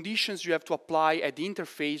the conditions you have to apply at the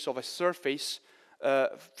interface of a surface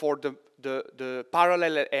for the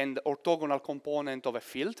parallel and orthogonal component of a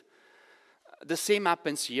field. The same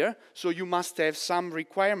happens here. So you must have some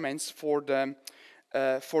requirements for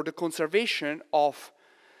the conservation of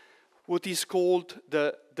what is called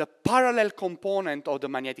the parallel component of the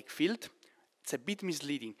magnetic field. It's a bit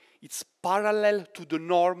misleading. It's parallel to the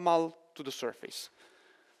normal to the surface,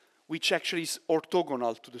 which actually is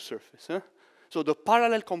orthogonal to the surface. So the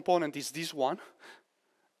parallel component is this one,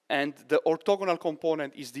 and the orthogonal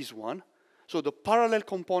component is this one. So the parallel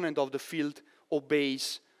component of the field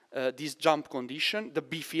obeys this jump condition, the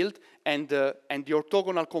B field, and the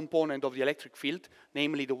orthogonal component of the electric field,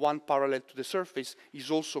 namely the one parallel to the surface,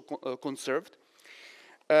 is also conserved.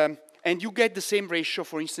 And you get the same ratio,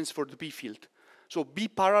 for instance, for the B field. So B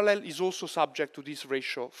parallel is also subject to this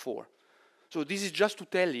ratio 4. So this is just to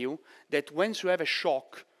tell you that once you have a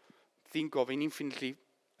shock, think of an infinitely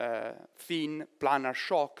thin planar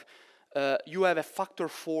shock, you have a factor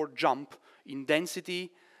 4 jump in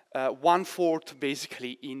density, 1/4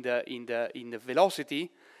 basically in the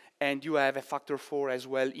velocity, and you have a factor 4 as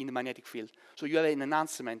well in the magnetic field. So you have an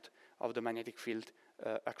enhancement of the magnetic field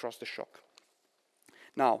across the shock.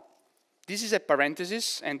 Now, this is a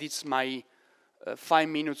parenthesis, and it's my 5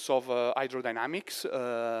 minutes of hydrodynamics.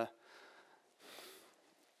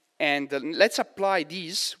 And let's apply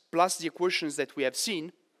these, plus the equations that we have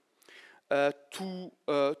seen, to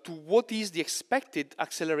what is the expected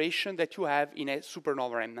acceleration that you have in a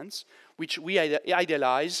supernova remnants, which we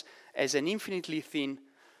idealize as an infinitely thin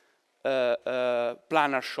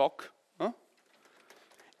planar shock.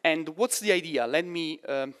 And what's the idea? Let me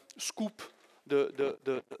scoop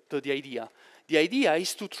the idea. The idea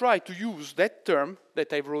is to try to use that term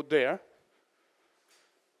that I wrote there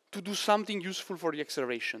to do something useful for the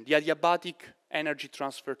acceleration, the adiabatic energy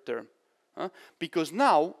transfer term. Because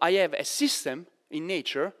now I have a system in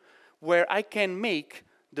nature where I can make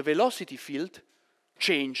the velocity field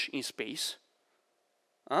change in space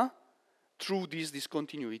through this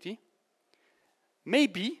discontinuity.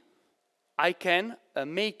 Maybe I can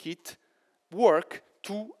make it work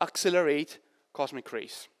to accelerate cosmic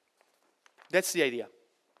rays. That's the idea.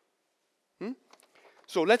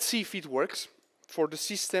 So let's see if it works for the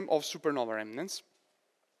system of supernova remnants.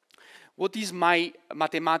 What is my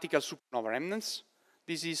mathematical supernova remnants?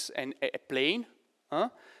 This is a plane.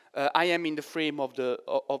 I am in the frame of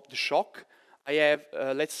the shock. I have,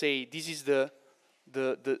 let's say, this is the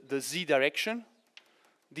z direction.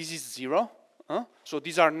 This is 0. So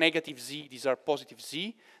these are negative z, these are positive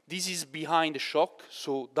z. This is behind the shock,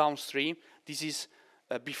 so downstream. This is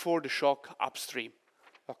before the shock, upstream.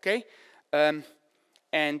 Okay? And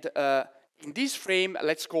in this frame,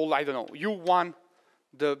 let's call, I don't know, u1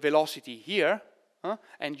 the velocity here,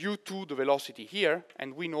 and u2 the velocity here,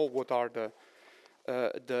 and we know what are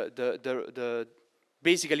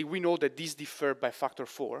basically we know that these differ by factor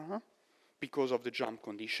 4 because of the jump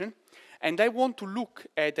condition. And I want to look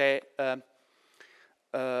at a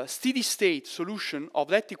steady state solution of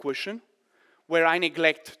that equation where I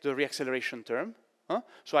neglect the reacceleration term.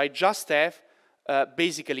 So I just have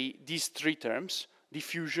basically these three terms: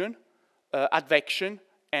 diffusion, advection,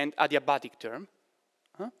 and adiabatic term.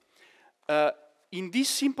 In this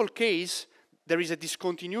simple case, there is a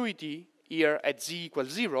discontinuity here at z equals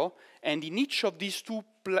 0, and in each of these two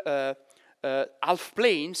half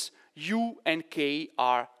planes, u and k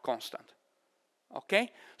are constant.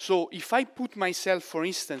 Okay? So if I put myself, for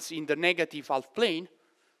instance, in the negative half plane,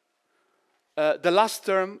 the last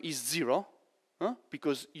term is 0,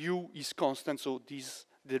 because u is constant, so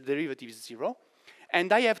the derivative is 0.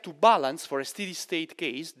 And I have to balance, for a steady state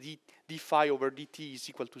case, d phi over dt is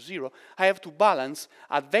equal to 0, I have to balance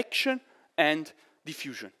advection and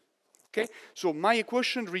diffusion. Okay? So my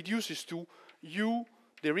equation reduces to u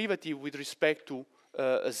derivative with respect to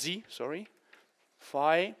z,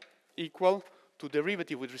 phi equal to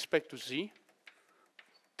derivative with respect to z,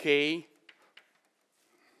 k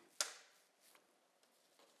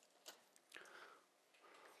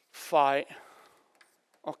phi,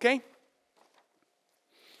 okay?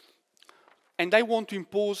 And I want to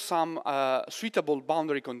impose some suitable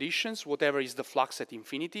boundary conditions, whatever is the flux at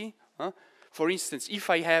infinity. For instance, if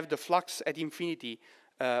I have the flux at infinity,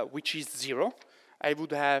 which is 0, I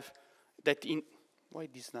would have that in, why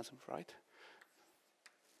this doesn't write?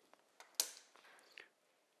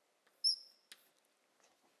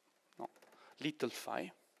 No, little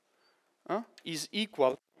phi is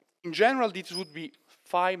equal, in general this would be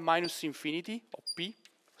phi minus infinity, of p,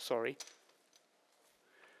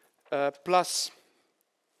 plus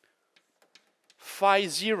phi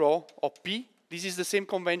 0 of p. This is the same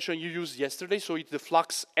convention you used yesterday, so it's the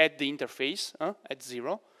flux at the interface, at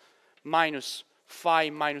 0, minus phi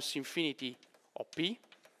minus infinity of p,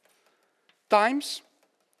 times,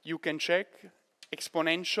 you can check,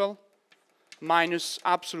 exponential minus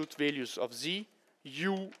absolute values of z,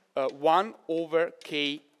 u1 over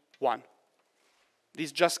k1.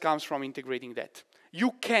 This just comes from integrating that.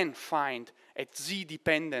 You can find a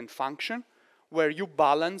z-dependent function where you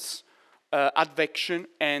balance advection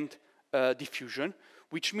and diffusion,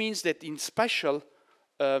 which means that in special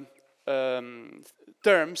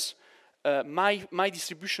terms, my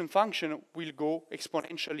distribution function will go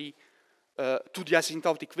exponentially to the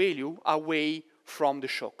asymptotic value away from the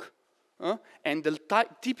shock. And the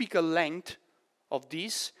typical length of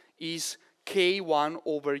this is k1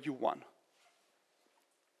 over u1.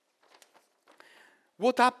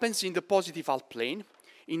 What happens in the positive half plane?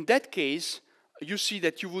 In that case, you see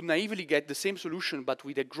that you would naively get the same solution, but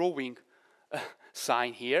with a growing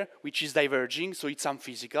sign here, which is diverging, so it's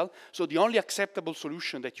unphysical. So the only acceptable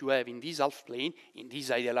solution that you have in this half plane, in this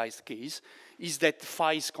idealized case, is that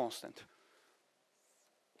phi is constant.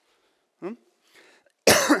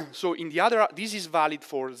 So in the other, this is valid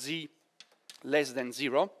for z less than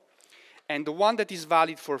 0, and the one that is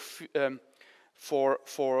valid for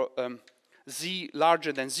z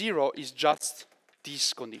larger than 0 is just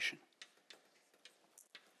this condition.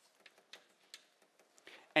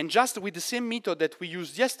 And just with the same method that we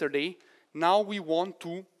used yesterday, now we want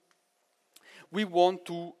to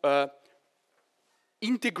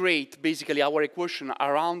integrate basically our equation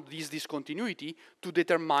around this discontinuity to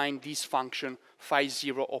determine this function phi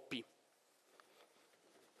 0 of p.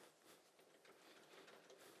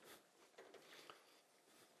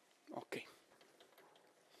 Okay.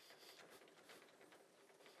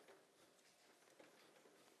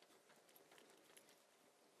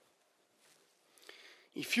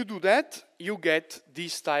 If you do that, you get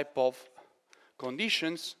this type of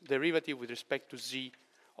conditions, derivative with respect to z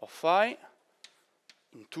of phi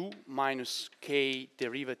in 2 minus k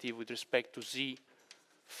derivative with respect to z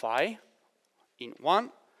phi in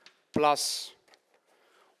 1 plus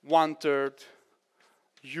 1/3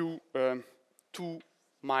 u2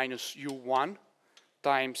 minus u1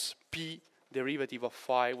 times p derivative of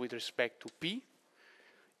phi with respect to p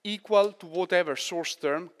equal to whatever source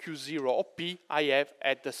term q0 of p I have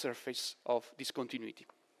at the surface of discontinuity.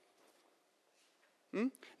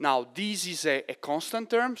 Now, this is a constant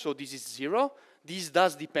term, so this is 0. This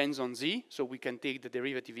does depend on z, so we can take the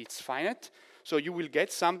derivative, it's finite. So you will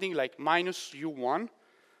get something like minus u1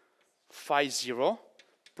 phi 0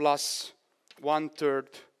 plus 1/3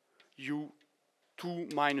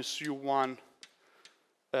 u2 minus u1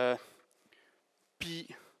 p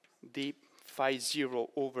d phi 0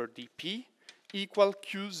 over dp equal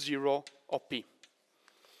q0 of p.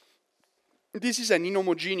 This is an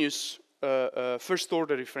inhomogeneous first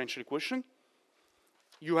order differential equation.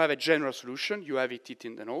 You have a general solution, you have it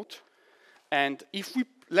in the note. And if we,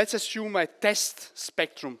 let's assume a test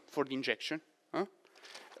spectrum for the injection.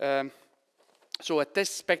 So a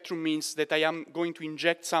test spectrum means that I am going to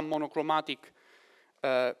inject some monochromatic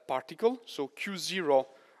particle. So Q0,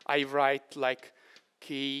 I write like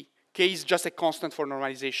K is just a constant for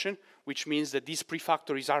normalization, which means that this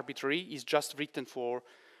prefactor is arbitrary, is just written for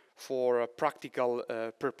practical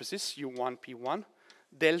purposes, U1, P1.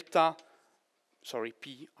 Delta, sorry,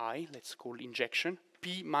 Pi, let's call injection,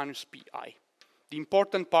 P minus Pi. The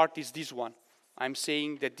important part is this one. I'm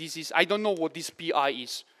saying that this is, I don't know what this Pi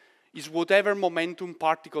is whatever momentum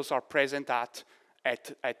particles are present at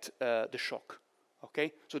the shock,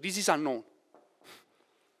 okay? So this is unknown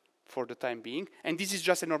for the time being, and this is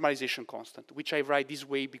just a normalization constant, which I write this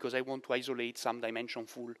way because I want to isolate some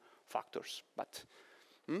dimension-full factors. But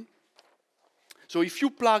so if you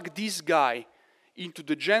plug this guy into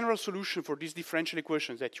the general solution for these differential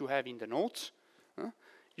equations that you have in the notes,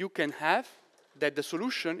 you can have that the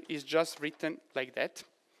solution is just written like that.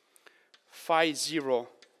 Phi 0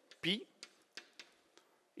 p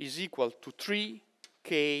is equal to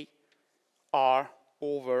 3k r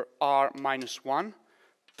over r minus 1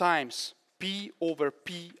 times p over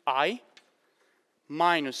pi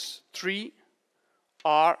minus 3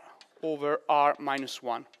 r over r minus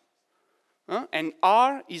 1. And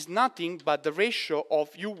r is nothing but the ratio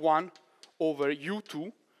of u1 over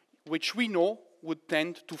u2, which we know would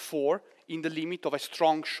tend to 4 in the limit of a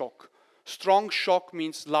strong shock. Strong shock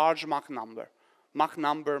means large Mach number. Mach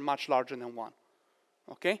number much larger than 1.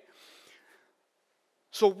 Okay?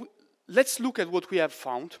 So let's look at what we have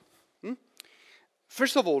found.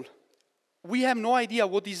 First of all, we have no idea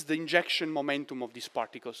what is the injection momentum of these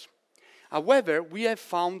particles. However, we have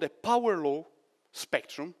found a power law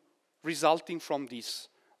spectrum resulting from this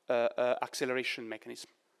acceleration mechanism.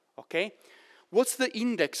 Okay? What's the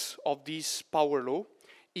index of this power law?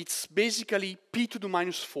 It's basically p to the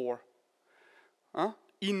minus 4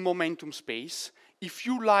 in momentum space. If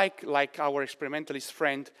you like our experimentalist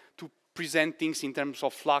friend, to present things in terms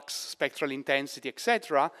of flux, spectral intensity,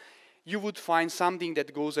 etc., you would find something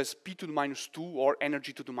that goes as p to the minus 2 or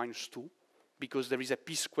energy to the minus 2, because there is a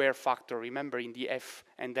p square factor, remember, in the F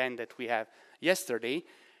and then that we have yesterday,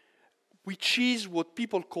 which is what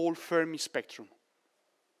people call Fermi spectrum,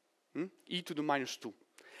 e to the minus 2.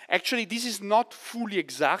 Actually, this is not fully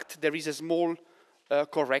exact. There is a small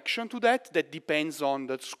correction to that depends on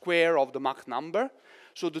the square of the Mach number.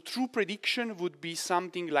 So the true prediction would be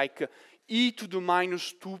something like e to the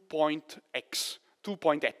minus 2 point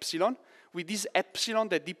epsilon, with this epsilon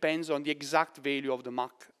that depends on the exact value of the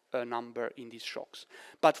Mach number in these shocks.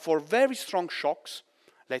 But for very strong shocks,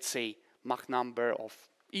 let's say Mach number of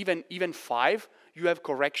even 5, you have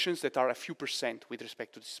corrections that are a few percent with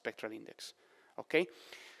respect to the spectral index. Okay?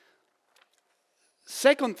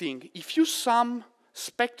 Second thing, if you sum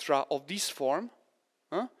spectra of this form,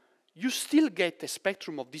 you still get a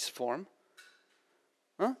spectrum of this form,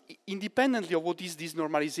 independently of what is this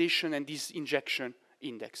normalization and this injection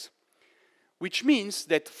index. Which means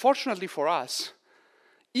that, fortunately for us,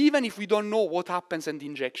 even if we don't know what happens in the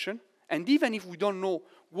injection, and even if we don't know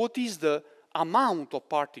what is the amount of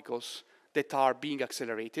particles that are being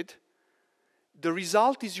accelerated, the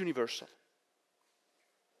result is universal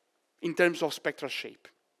in terms of spectral shape,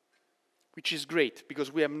 which is great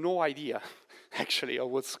because we have no idea actually of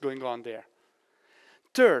what's going on there.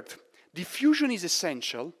 Third, diffusion is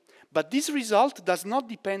essential, but this result does not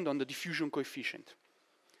depend on the diffusion coefficient.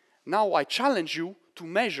 Now I challenge you to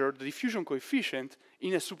measure the diffusion coefficient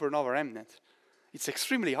in a supernova remnant. It's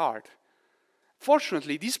extremely hard.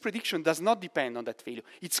 Fortunately, this prediction does not depend on that value.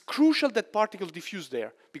 It's crucial that particles diffuse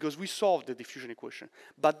there, because we solved the diffusion equation.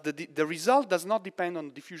 But the result does not depend on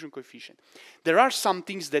the diffusion coefficient. There are some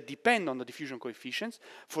things that depend on the diffusion coefficients.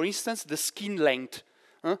 For instance, the skin length,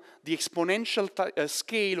 the exponential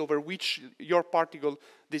scale over which your particle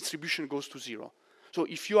distribution goes to 0. So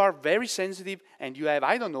if you are very sensitive and you have,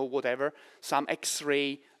 I don't know, whatever, some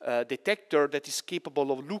X-ray detector that is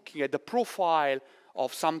capable of looking at the profile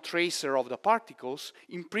of some tracer of the particles,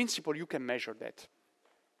 in principle you can measure that.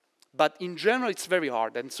 But in general it's very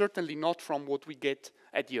hard, and certainly not from what we get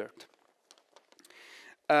at the Earth.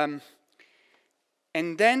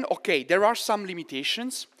 And then, okay, there are some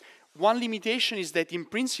limitations. One limitation is that in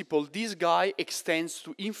principle this guy extends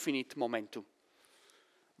to infinite momentum.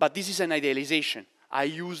 But this is an idealization. I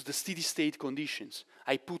use the steady state conditions.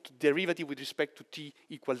 I put derivative with respect to t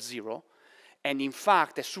equals 0. And in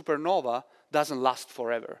fact, a supernova doesn't last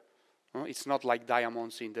forever. It's not like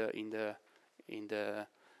diamonds in the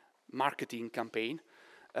marketing campaign,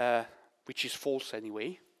 which is false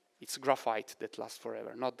anyway. It's graphite that lasts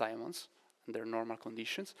forever, not diamonds under normal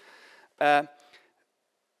conditions.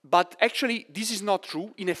 But actually, this is not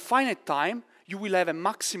true. In a finite time, you will have a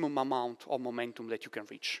maximum amount of momentum that you can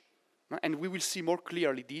reach. And we will see more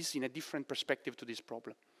clearly this in a different perspective to this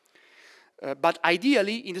problem. But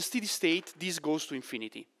ideally, in the steady state, this goes to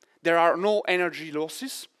infinity. There are no energy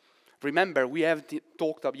losses. Remember, we haven't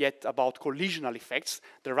talked yet about collisional effects.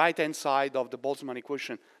 The right-hand side of the Boltzmann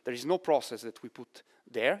equation, there is no process that we put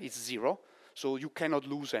there. It's 0. So you cannot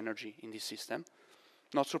lose energy in this system.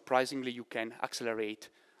 Not surprisingly, you can accelerate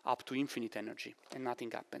up to infinite energy, and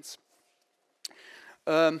nothing happens.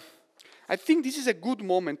 I think this is a good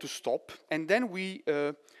moment to stop, and then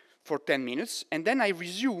for 10 minutes, and then I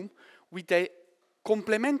resume with a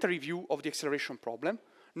complementary view of the acceleration problem,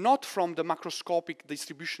 not from the macroscopic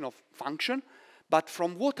distribution of function, but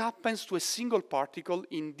from what happens to a single particle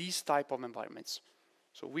in these type of environments.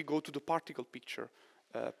 So we go to the particle picture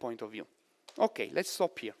point of view. Okay, let's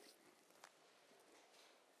stop here.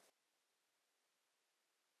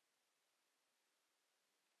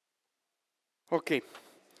 Okay.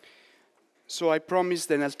 So I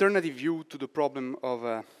promised an alternative view to the problem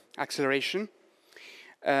of acceleration.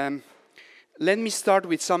 Let me start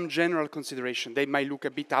with some general consideration. They might look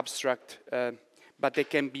a bit abstract, but they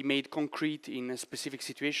can be made concrete in a specific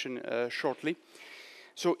situation shortly.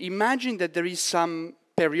 So imagine that there is some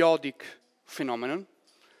periodic phenomenon,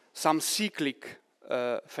 some cyclic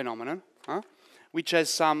phenomenon, which has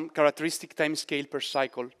some characteristic time scale per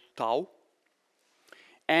cycle, tau.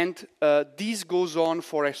 And this goes on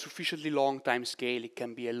for a sufficiently long time scale. It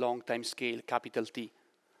can be a long time scale, capital T.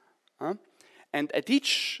 And at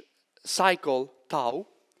each cycle, tau,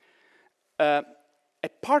 a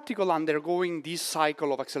particle undergoing this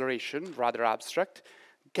cycle of acceleration, rather abstract,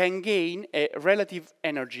 can gain a relative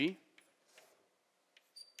energy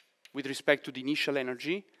with respect to the initial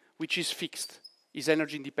energy, which is fixed, is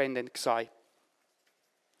energy independent psi.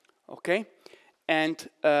 Okay? And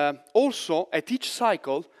also, at each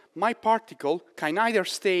cycle, my particle can either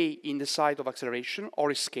stay in the site of acceleration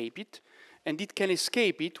or escape it, and it can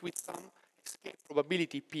escape it with some escape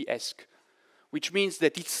probability P-esc, which means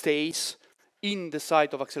that it stays in the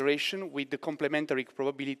site of acceleration with the complementary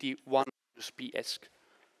probability 1 minus P-esc.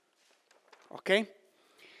 Okay?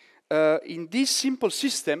 In this simple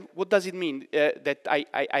system, what does it mean? That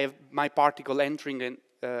I have my particle entering and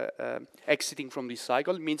exiting from this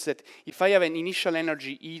cycle. It means that if I have an initial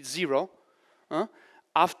energy E0,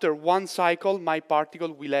 after one cycle, my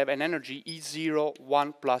particle will have an energy E0,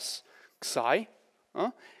 1 plus psi,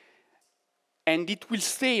 and it will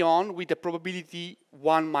stay on with the probability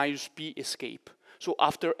 1 minus P escape. So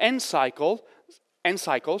after n cycles,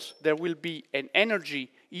 there will be an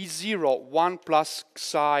energy E0, 1 plus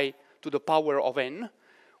psi to the power of n,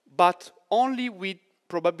 but only with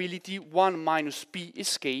probability 1 minus P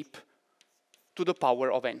escape to the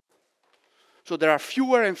power of n. So there are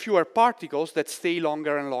fewer and fewer particles that stay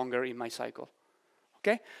longer and longer in my cycle.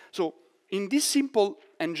 Okay? So in this simple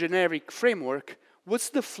and generic framework, what's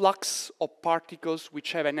the flux of particles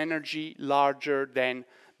which have an energy larger than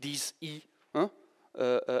this E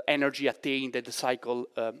energy attained at the cycle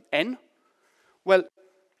n? Well,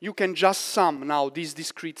 you can just sum now this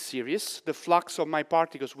discrete series. The flux of my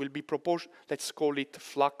particles will be proportional. Let's call it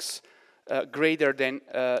flux greater than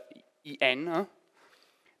En.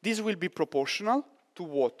 This will be proportional to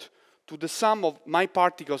what? To the sum of my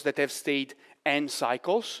particles that have stayed n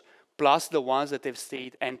cycles plus the ones that have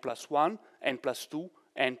stayed n plus 1, n plus 2,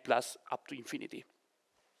 n plus up to infinity.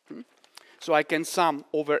 So I can sum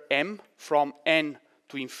over m from n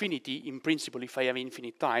to infinity, in principle, if I have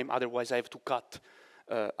infinite time. Otherwise, I have to cut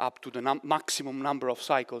up to the maximum number of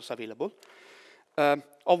cycles available.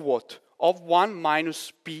 Of what? Of 1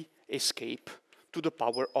 minus P escape to the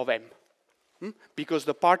power of m. Because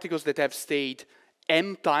the particles that have stayed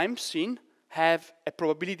m times in have a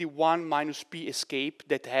probability 1 minus P escape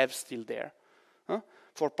that have still there.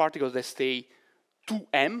 For particles that stay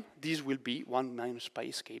 2m, this will be 1 minus pi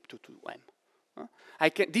escape to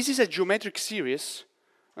 2m. This is a geometric series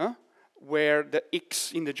where the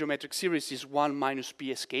x in the geometric series is 1 minus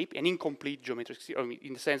p escape, an incomplete geometric series,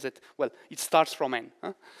 in the sense that, well, it starts from n,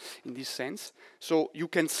 in this sense. So you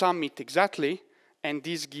can sum it exactly, and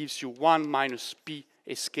this gives you 1 minus p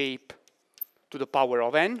escape to the power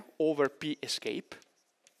of n over p escape.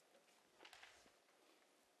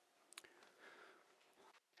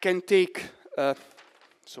 Can take,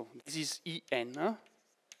 so this is En.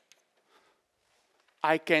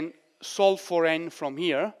 I can solve for n from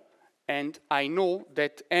here, and I know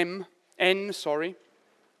that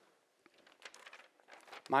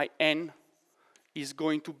my n is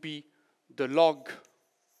going to be the log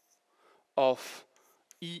of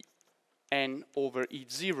En over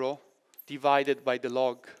E0 divided by the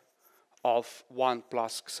log of 1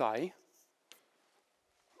 plus psi.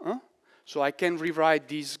 So I can rewrite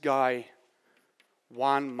this guy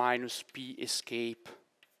 1 minus p escape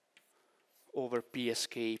over p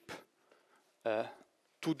escape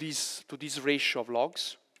to this ratio of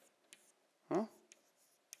logs.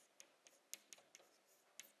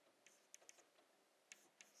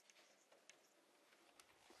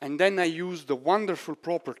 And then I use the wonderful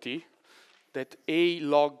property that a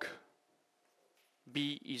log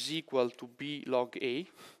b is equal to b log a.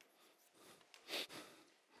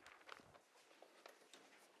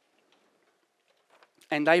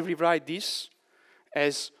 And I rewrite this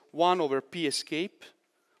as 1 over p escape,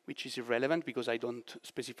 which is irrelevant because I don't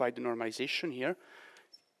specify the normalization here,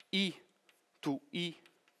 e to e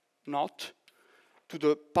naught to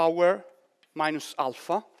the power minus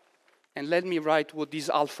alpha. And let me write what this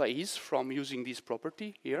alpha is from using this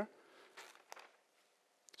property here.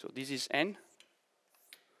 So this is n.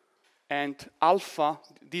 And alpha,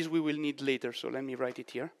 this we will need later, so let me write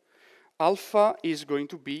it here. Alpha is going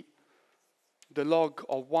to be the log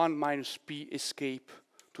of 1 minus p escape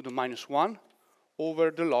to the minus 1 over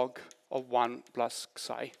the log of 1 plus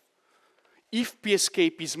psi. If p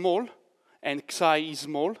escape is small and psi is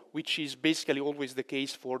small, which is basically always the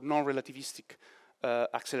case for non-relativistic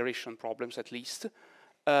acceleration problems at least,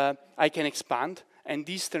 I can expand, and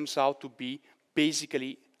this turns out to be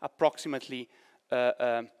basically approximately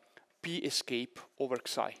p escape over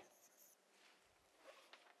psi.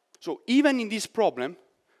 So even in this problem,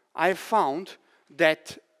 I have found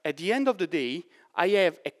that at the end of the day, I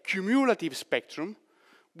have a cumulative spectrum,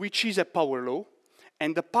 which is a power law,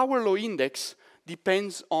 and the power law index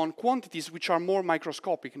depends on quantities which are more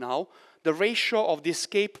microscopic now, the ratio of the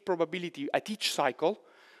escape probability at each cycle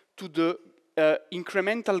to the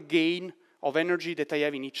incremental gain of energy that I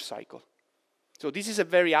have in each cycle. So this is a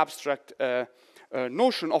very abstract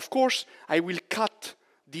notion. Of course, I will cut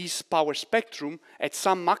this power spectrum at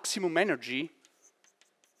some maximum energy.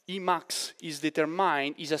 E max is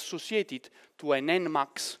determined, is associated to an n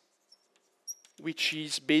max, which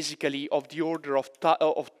is basically of the order of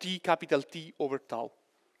t capital T over tau.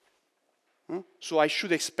 So I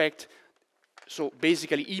should expect, so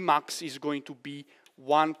basically E max is going to be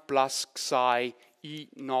 1 plus psi E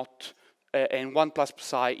naught, and 1 plus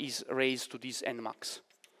psi is raised to this n max.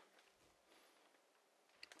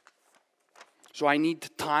 So I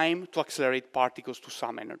need time to accelerate particles to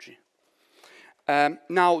some energy.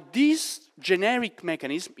 Now, this generic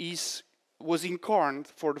mechanism was incarnate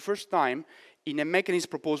for the first time in a mechanism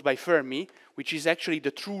proposed by Fermi, which is actually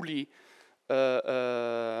the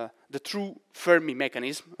true Fermi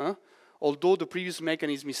mechanism. Although the previous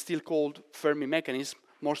mechanism is still called Fermi mechanism,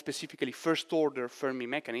 more specifically first-order Fermi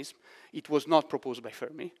mechanism, it was not proposed by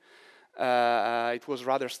Fermi. It was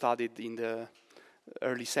rather studied in the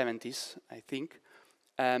early 70s, I think.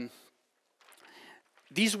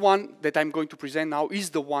 This one that I'm going to present now is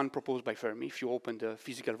the one proposed by Fermi. If you open the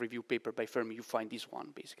physical review paper by Fermi, you find this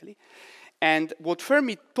one, basically. And what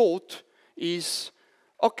Fermi thought is,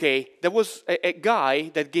 okay, there was a guy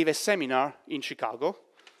that gave a seminar in Chicago,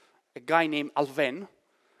 a guy named Alven,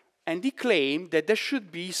 and he claimed that there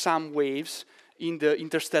should be some waves in the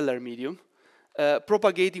interstellar medium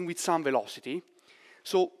propagating with some velocity.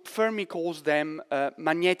 So Fermi calls them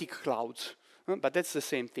magnetic clouds, but that's the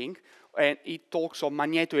same thing. And it talks of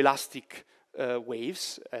magnetoelastic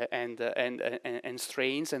waves and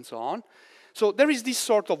strains and so on. So there is this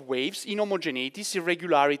sort of waves, inhomogeneities,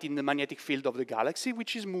 irregularity in the magnetic field of the galaxy,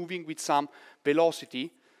 which is moving with some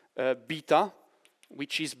velocity, beta,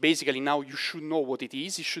 which is basically, now you should know what it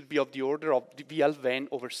is. It should be of the order of V Alven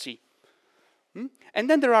over C. And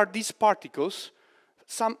then there are these particles,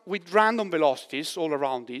 some with random velocities all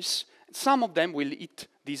around this. Some of them will hit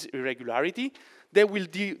this irregularity. they will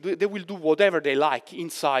do whatever they like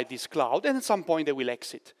inside this cloud, and at some point they will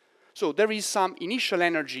exit. So there is some initial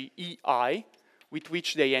energy, EI, with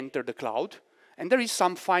which they enter the cloud, and there is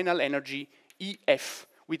some final energy, EF,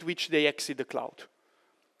 with which they exit the cloud.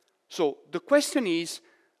 So the question is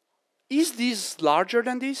this larger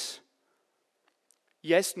than this?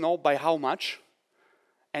 Yes, no, by how much?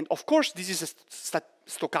 And of course, this is a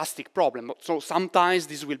stochastic problem. So sometimes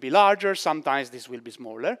this will be larger, sometimes this will be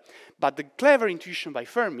smaller. But the clever intuition by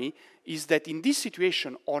Fermi is that in this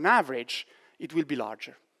situation, on average, it will be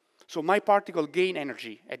larger. So my particle gain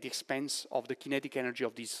energy at the expense of the kinetic energy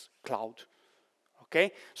of this cloud.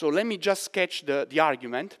 Okay? So let me just sketch the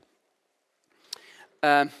argument.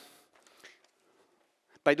 By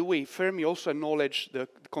the way, Fermi also acknowledged the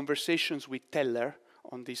conversations with Teller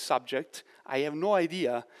on this subject. I have no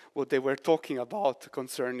idea what they were talking about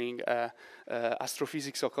concerning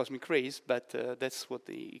astrophysics or cosmic rays, but that's what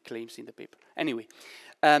he claims in the paper. Anyway,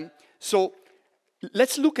 so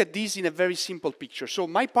let's look at this in a very simple picture. So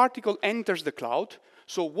my particle enters the cloud.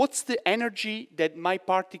 So what's the energy that my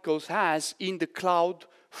particles has in the cloud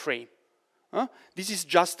frame? This is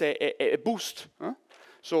just a boost.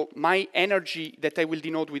 So my energy that I will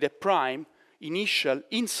denote with a prime initial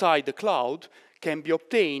inside the cloud can be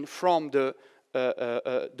obtained from the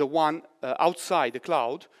one outside the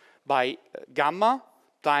cloud by gamma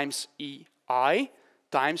times EI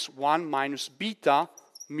times 1 minus beta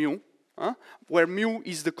mu, where mu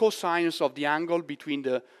is the cosinus of the angle between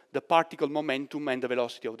the particle momentum and the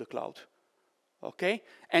velocity of the cloud. Okay?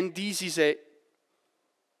 And this is a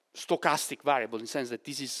stochastic variable in the sense that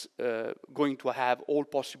this is going to have all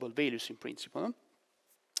possible values in principle.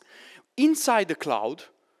 Inside the cloud,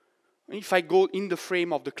 if I go in the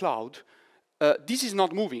frame of the cloud, this is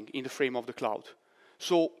not moving in the frame of the cloud.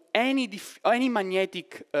 So any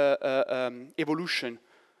magnetic evolution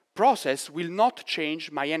process will not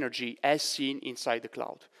change my energy as seen inside the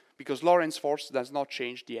cloud, because Lorentz force does not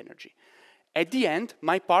change the energy. At the end,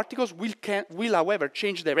 my particles will however,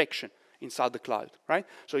 change direction inside the cloud, right?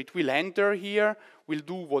 So it will enter here, will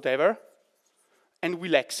do whatever, and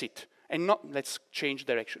will exit. And not, let's change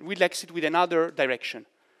direction. We'll exit with another direction.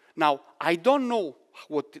 Now, I don't know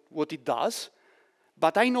what it does,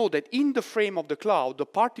 but I know that in the frame of the cloud, the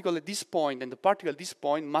particle at this point and the particle at this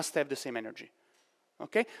point must have the same energy.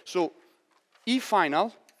 Okay? So E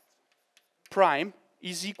final prime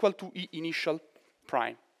is equal to E initial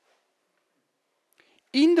prime.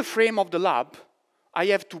 In the frame of the lab, I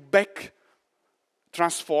have to back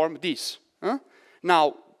transform this.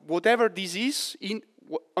 Now, whatever this is,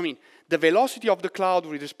 the velocity of the cloud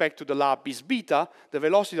with respect to the lab is beta. The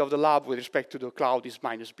velocity of the lab with respect to the cloud is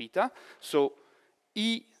minus beta. So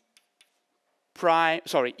E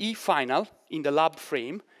final in the lab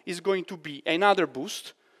frame is going to be another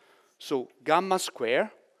boost. So gamma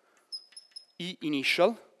square E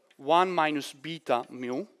initial 1 minus beta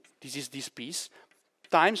mu. This is this piece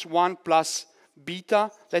times 1 plus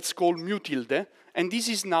beta, let's call mu tilde, and this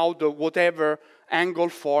is now the whatever angle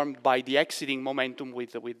formed by the exiting momentum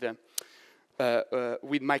with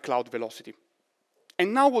my cloud velocity.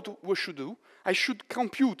 And now what we should do, I should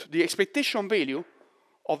compute the expectation value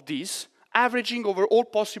of this, averaging over all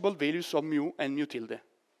possible values of mu and mu tilde.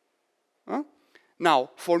 Now,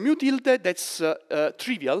 for mu tilde, that's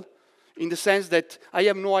trivial, in the sense that I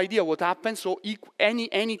have no idea what happens, so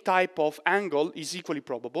any type of angle is equally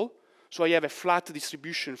probable. So I have a flat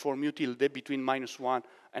distribution for mu tilde between -1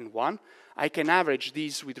 and 1. I can average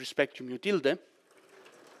these with respect to mu tilde.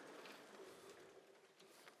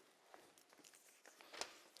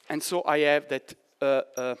 And so I have that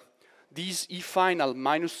these E final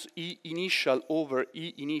minus E initial over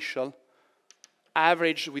E initial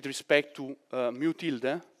average with respect to mu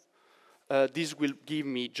tilde. This will give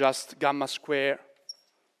me just gamma square.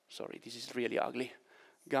 Sorry, this is really ugly.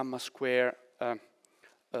 Gamma square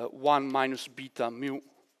 1 minus beta mu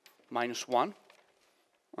minus 1.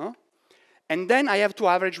 And then I have to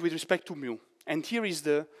average with respect to mu. And here is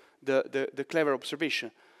the clever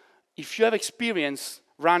observation. If you have experience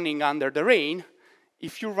running under the rain,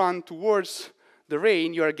 if you run towards the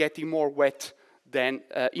rain, you are getting more wet than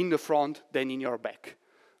in the front than in your back.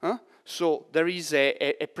 So there is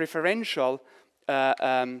a preferential,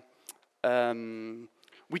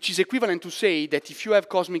 which is equivalent to say that if you have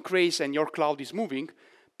cosmic rays and your cloud is moving,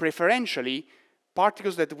 preferentially,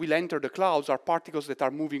 particles that will enter the clouds are particles that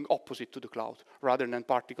are moving opposite to the cloud, rather than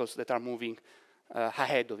particles that are moving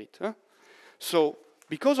ahead of it. So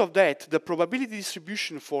because of that, the probability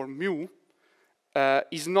distribution for mu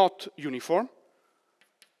is not uniform.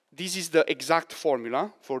 This is the exact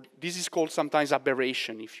formula for, this is called sometimes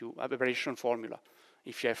aberration, aberration formula,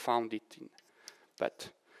 if you have found it. But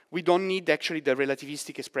we don't need actually the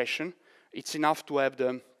relativistic expression. It's enough to have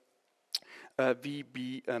the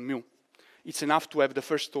VB mu. It's enough to have the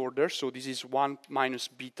first order, so this is 1 minus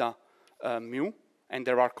beta mu, and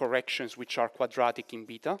there are corrections which are quadratic in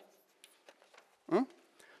beta.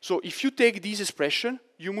 So if you take this expression,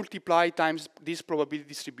 you multiply times this probability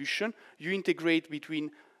distribution, you integrate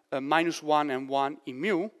between -1 and 1 in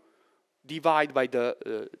mu, divide by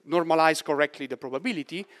the, normalize correctly the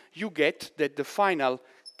probability, you get that the final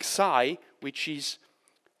psi, which is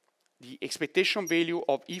the expectation value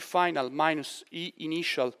of E final minus E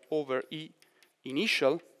initial over E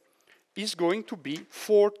initial, is going to be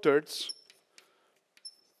 4/3.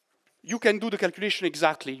 You can do the calculation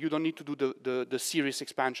exactly. You don't need to do the series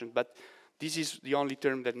expansion, but this is the only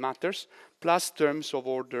term that matters, plus terms of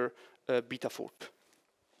order beta 4th.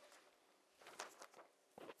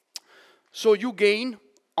 So you gain,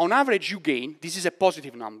 on average you gain, this is a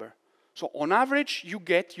positive number. So on average you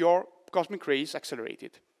get your cosmic rays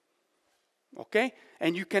accelerated. Okay?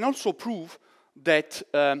 And you can also prove that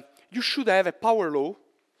you should have a power law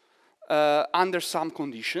under some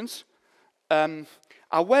conditions.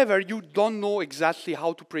 However, you don't know exactly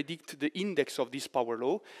how to predict the index of this power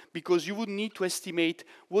law, because you would need to estimate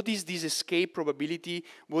what is this escape probability,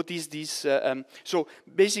 what is this, so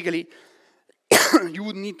basically you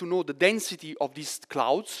would need to know the density of these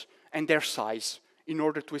clouds and their size in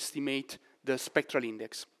order to estimate the spectral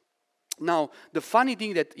index. Now, the funny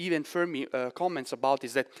thing that even Fermi comments about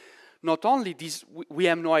is that not only this, we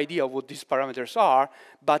have no idea what these parameters are,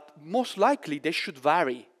 but most likely they should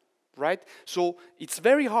vary. Right? So it's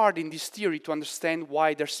very hard in this theory to understand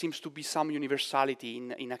why there seems to be some universality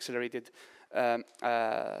in accelerated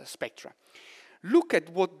spectra. Look at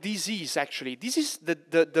what this is actually. This is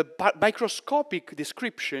the microscopic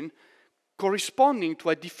description corresponding to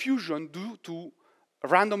a diffusion due to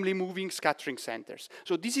randomly moving scattering centers.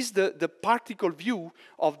 So this is the particle view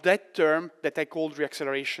of that term that I called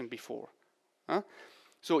reacceleration before.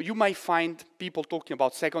 So you might find people talking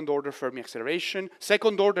about second order Fermi acceleration.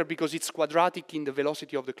 Second order because it's quadratic in the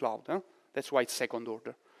velocity of the cloud. That's why it's second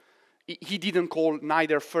order. He didn't call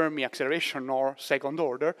neither Fermi acceleration nor second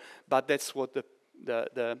order, but that's what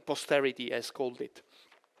the posterity has called it.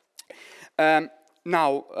 And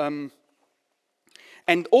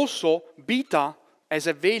also beta has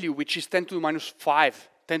a value which is 10 to the minus 5,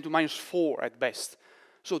 10 to the minus 4 at best.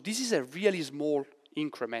 So this is a really small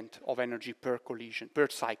increment of energy per collision, per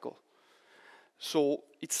cycle. So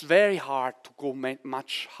it's very hard to go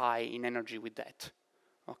much high in energy with that.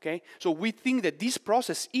 Okay? So we think that this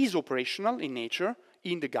process is operational in nature,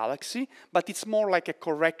 in the galaxy, but it's more like a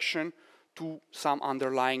correction to some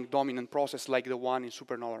underlying dominant process like the one in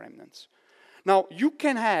supernova remnants. Now, you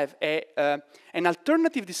can have an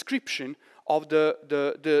alternative description of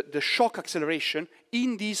the shock acceleration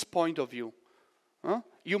in this point of view.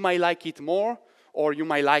 You might like it more, or you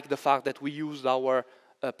might like the fact that we used our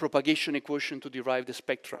propagation equation to derive the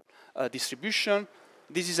spectral distribution.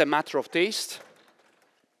 This is a matter of taste.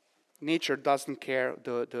 Nature doesn't care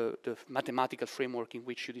the mathematical framework in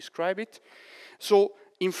which you describe it. So,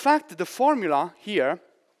 in fact, the formula here,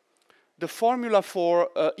 the formula for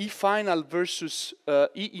E final versus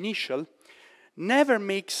E initial, never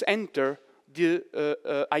makes enter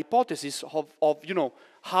the hypothesis of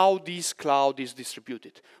how this cloud is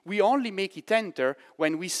distributed. We only make it enter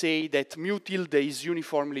when we say that mu tilde is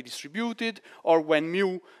uniformly distributed, or when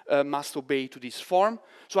mu must obey to this form.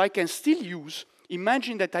 So I can still use,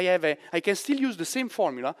 imagine that I can still use the same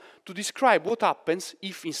formula to describe what happens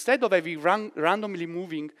if instead of having randomly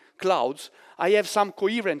moving clouds, I have some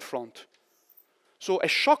coherent front. So a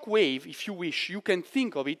shock wave, if you wish, you can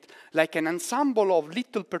think of it like an ensemble of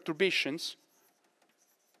little perturbations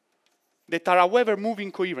that are, however,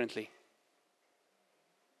 moving coherently.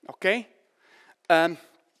 Okay?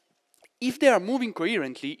 If they are moving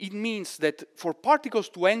coherently, it means that for particles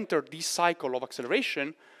to enter this cycle of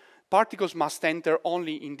acceleration, particles must enter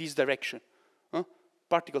only in this direction.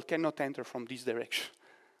 Particle cannot enter from this direction.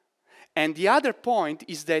 And the other point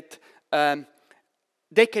is that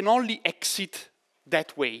they can only exit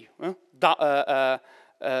that way.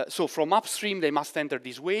 So from upstream, they must enter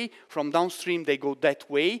this way. From downstream, they go that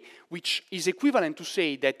way, which is equivalent to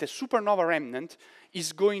say that a supernova remnant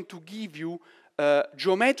is going to give you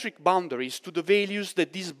geometric boundaries to the values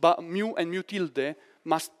that this mu and mu tilde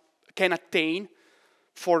can attain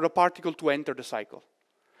for the particle to enter the cycle.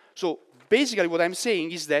 So basically what I'm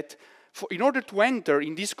saying is that in order to enter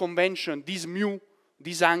in this convention, this mu,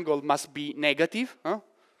 this angle must be negative.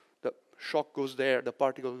 The shock goes there, the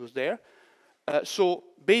particle goes there. So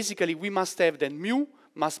basically we must have that mu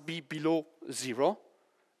must be below 0,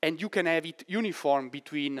 and you can have it uniform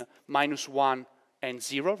between -1 and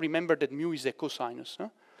 0. Remember that mu is a cosinus. Huh?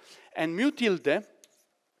 And mu tilde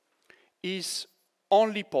is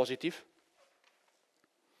only positive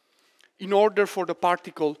in order for the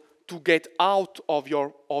particle to get out of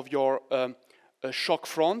your shock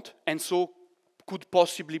front, and so could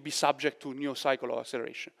possibly be subject to new cycle of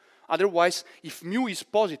acceleration. Otherwise, if mu is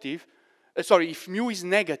positive, if mu is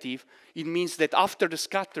negative, it means that after the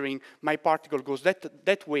scattering, my particle goes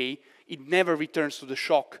that way, it never returns to the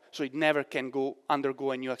shock, so it never can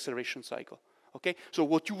undergo a new acceleration cycle. Okay, so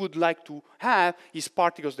what you would like to have is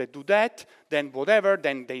particles that do that, then whatever,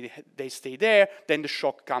 then they stay there, then the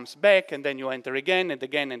shock comes back, and then you enter again and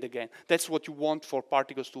again and again. That's what you want for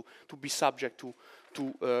particles to be subject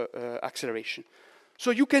to acceleration.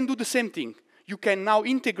 So you can do the same thing. You can now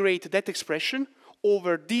integrate that expression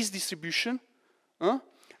over this distribution.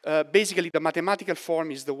 Basically, the mathematical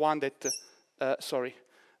form is the one that,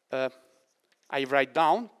 I write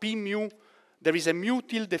down. P mu. There is a mu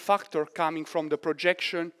tilde factor coming from the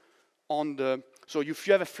projection on the, so if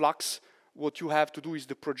you have a flux, what you have to do is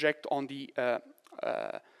to project on the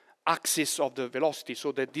axis of the velocity,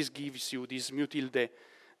 so that this gives you this mu tilde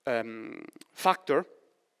factor.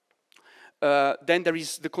 Then there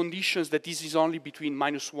is the conditions that this is only between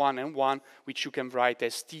 -1 and 1, which you can write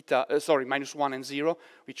as theta, -1 and 0,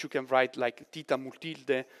 which you can write like theta mu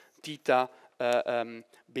tilde, theta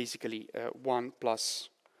basically 1 plus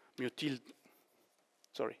mu tilde.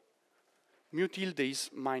 Mu tilde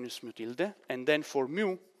is minus mu tilde, and then for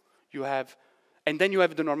mu, you have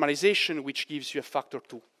the normalization, which gives you a factor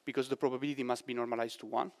 2, because the probability must be normalized to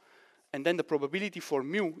 1. And then the probability for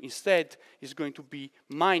mu, instead, is going to be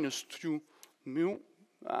minus 2 mu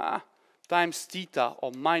times theta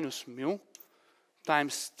of minus mu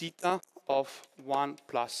times theta of 1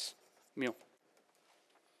 plus mu.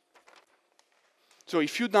 So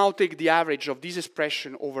if you now take the average of this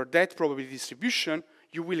expression over that probability distribution,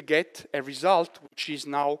 you will get a result which is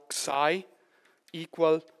now psi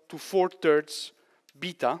equal to 4/3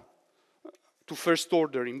 beta, to first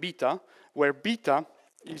order in beta, where beta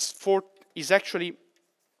is actually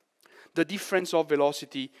the difference of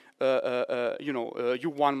velocity,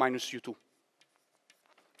 u1 minus u2.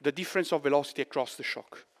 The difference of velocity across the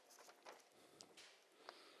shock.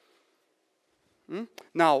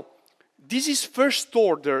 Now, this is first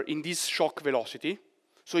order in this shock velocity,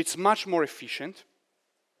 so it's much more efficient.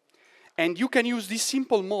 And you can use this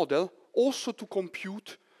simple model also to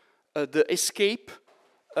compute the escape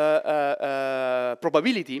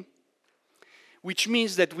probability, which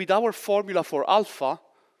means that with our formula for alpha,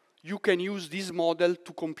 you can use this model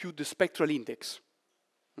to compute the spectral index.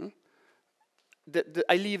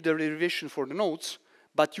 I leave the derivation for the notes,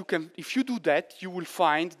 but you can, if you do that, you will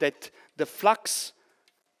find that the flux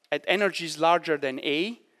at energies larger than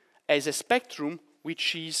A has a spectrum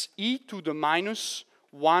which is e to the minus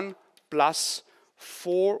 1 plus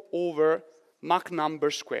 4 over Mach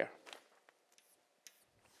number square.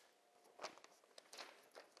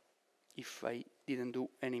 If I didn't do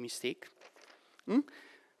any mistake.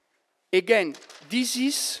 Again, this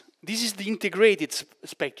is the integrated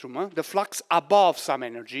spectrum, the flux above some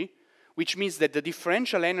energy, which means that the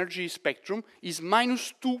differential energy spectrum is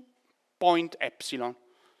minus 2 point epsilon.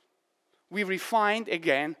 We refined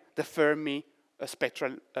again the Fermi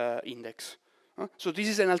spectral index. So this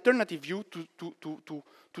is an alternative view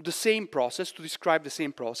to the same process, to describe the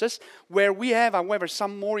same process, where we have, however,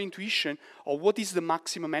 some more intuition of what is the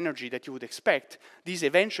maximum energy that you would expect. This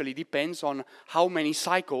eventually depends on how many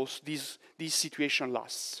cycles this situation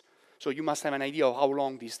lasts. So you must have an idea of how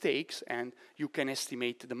long this takes, and you can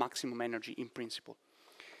estimate the maximum energy in principle.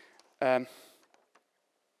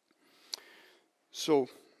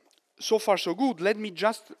 So far so good. Let me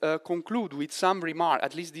just conclude with some remarks,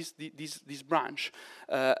 at least this branch,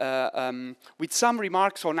 with some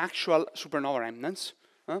remarks on actual supernova remnants,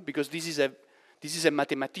 because this is a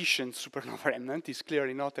mathematician's supernova remnant. It's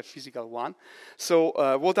clearly not a physical one. So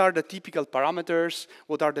what are the typical parameters?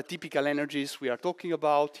 What are the typical energies we are talking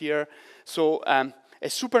about here? So a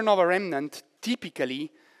supernova remnant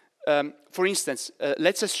typically, for instance,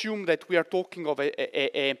 let's assume that we are talking of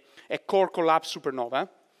a core collapse supernova.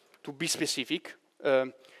 To be specific,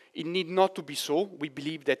 it need not to be so. We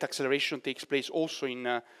believe that acceleration takes place also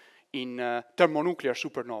in thermonuclear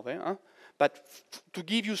supernovae. But to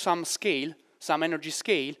give you some scale, some energy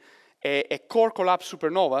scale, a core collapse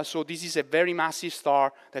supernova, so this is a very massive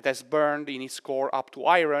star that has burned in its core up to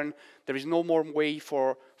iron. There is no more way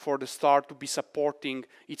for the star to be supporting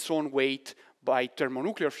its own weight by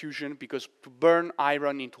thermonuclear fusion, because to burn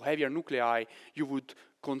iron into heavier nuclei, you would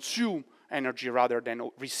consume energy rather than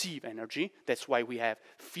receive energy. That's why we have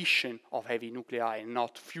fission of heavy nuclei and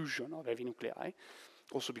not fusion of heavy nuclei.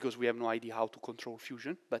 Also because we have no idea how to control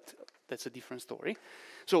fusion, but that's a different story.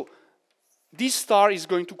 So this star is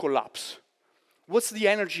going to collapse. What's the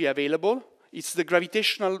energy available? It's the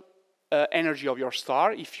gravitational energy of your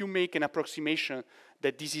star. If you make an approximation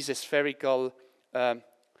that this is a spherical,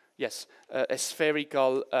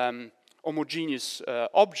 homogeneous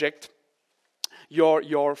object,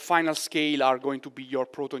 your final scale are going to be your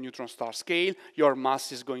proto-neutron star scale. Your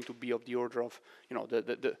mass is going to be of the order of,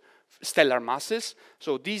 the stellar masses.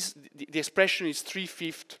 So the expression is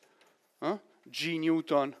 3/5 g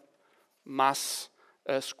Newton mass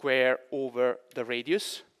square over the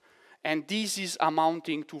radius. And this is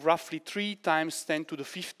amounting to roughly 3 times 10 to the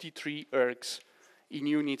 53 ergs in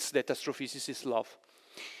units that astrophysicists love,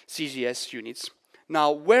 CZS units.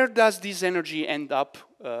 Now, where does this energy end up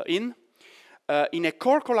in? In a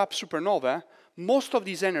core collapse supernova, most of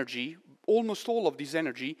this energy, almost all of this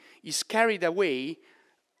energy, is carried away,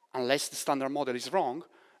 unless the standard model is wrong,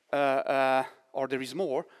 or there is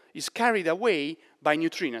more, is carried away by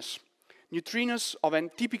neutrinos. Neutrinos of a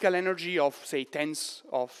typical energy of, say, tens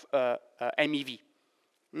of MeV.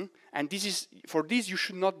 And this is, for this you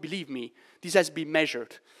should not believe me. This has been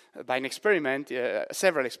measured by an experiment,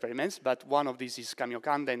 several experiments, but one of these is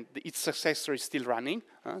Kamiokande, and its successor is still running,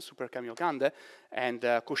 Super Kamiokande, and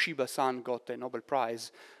Koshiba-san got a Nobel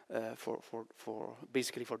Prize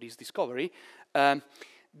basically for this discovery.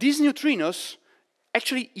 These neutrinos,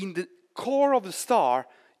 actually in the core of the star,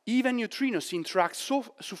 even neutrinos interact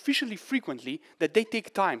sufficiently frequently that they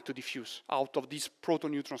take time to diffuse out of this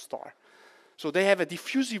proto-neutron star. So they have a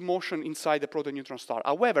diffusive motion inside the proto-neutron star.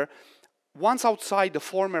 However, once outside the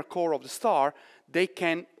former core of the star, they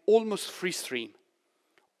can almost free stream.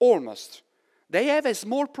 Almost. They have a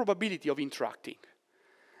small probability of interacting.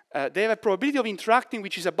 They have a probability of interacting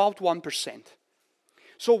which is about 1%.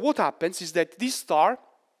 So what happens is that this star,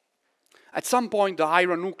 at some point the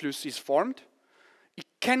iron nucleus is formed. It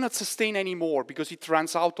cannot sustain anymore because it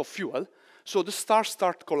runs out of fuel, so the star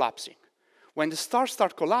starts collapsing. When the star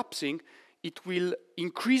starts collapsing, it will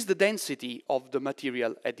increase the density of the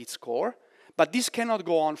material at its core, but this cannot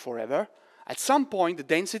go on forever. At some point, the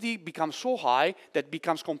density becomes so high that it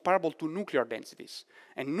becomes comparable to nuclear densities.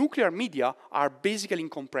 And nuclear media are basically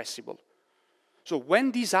incompressible. So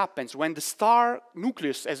when this happens, when the star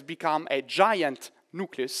nucleus has become a giant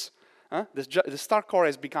nucleus, the star core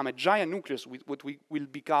has become a giant nucleus with what will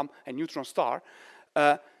become a neutron star,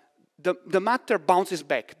 the matter bounces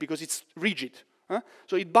back because it's rigid.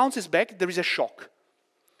 So it bounces back, there is a shock.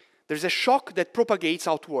 There is a shock that propagates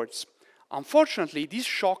outwards. Unfortunately, this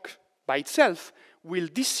shock by itself will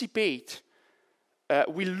dissipate,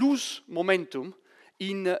 will lose momentum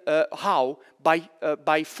in how? By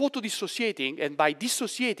photodissociating and by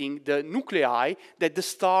dissociating the nuclei that the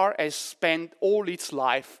star has spent all its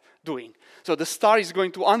life doing. So the star is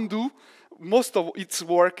going to undo most of its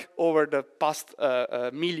work over the past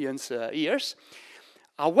millions years.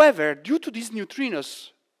 However, due to these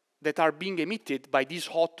neutrinos that are being emitted by this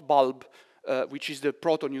hot bulb, which is the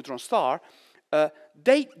proto-neutron star,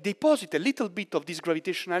 they deposit a little bit of this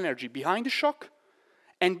gravitational energy behind the shock,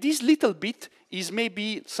 and this little bit is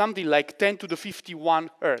maybe something like 10 to the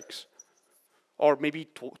 51 ergs, or maybe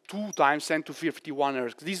 2 times 10 to 51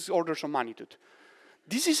 ergs, these orders of magnitude.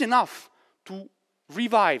 This is enough to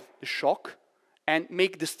revive the shock and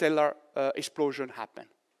make the stellar explosion happen.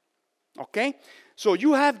 Okay? So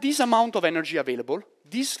you have this amount of energy available,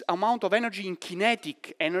 this amount of energy in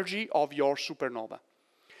kinetic energy of your supernova.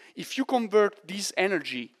 If you convert this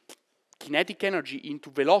energy, kinetic energy,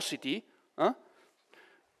 into velocity,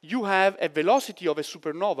 you have a velocity of a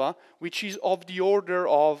supernova which is of the order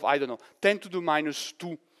of, I don't know, 10 to the minus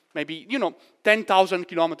 2, maybe, 10,000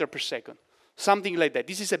 kilometers per second. Something like that.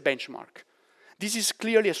 This is a benchmark. This is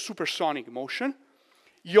clearly a supersonic motion.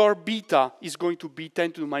 Your beta is going to be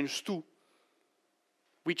 10 to the minus 2,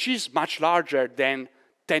 which is much larger than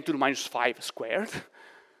 10 to the minus 5 squared.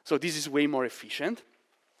 So this is way more efficient.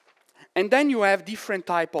 And then you have different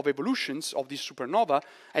type of evolutions of this supernova.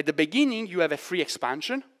 At the beginning, you have a free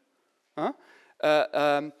expansion.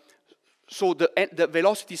 So the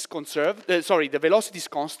velocity is conserved. The velocity is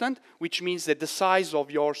constant, which means that the size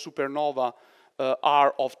of your supernova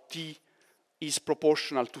R of t is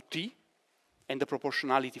proportional to t, and the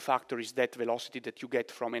proportionality factor is that velocity that you get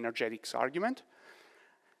from energetics argument.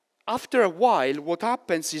 After a while, what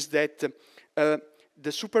happens is that the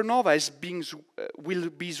supernova will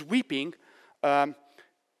be sweeping a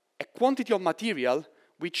quantity of material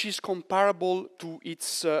which is comparable to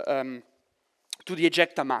its to the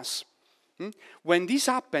ejecta mass. When this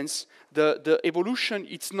happens, the evolution,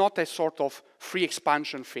 it's not a sort of free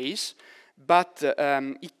expansion phase, but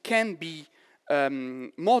it can be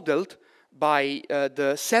modeled by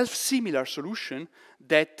the self-similar solution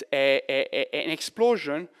that an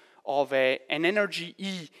explosion of an energy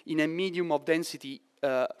E in a medium of density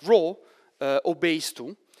rho obeys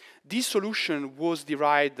to. This solution was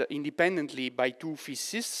derived independently by two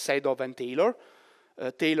physicists, Sedov and Taylor.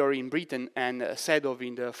 Taylor in Britain and Sedov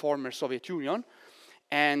in the former Soviet Union.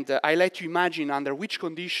 And I let you imagine under which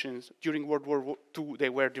conditions during World War II they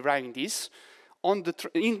were deriving this. On the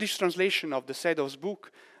English translation of the Sedov's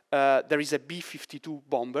book, there is a B-52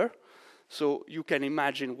 bomber. So you can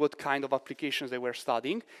imagine what kind of applications they were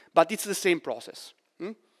studying. But it's the same process.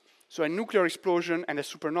 So a nuclear explosion and a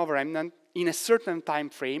supernova remnant in a certain time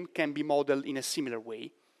frame can be modeled in a similar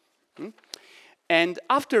way. And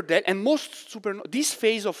after that, and this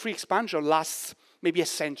phase of free expansion lasts maybe a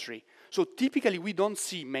century. So typically we don't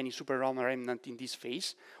see many supernova remnants in this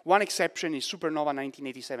phase. One exception is supernova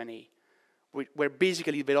 1987A, where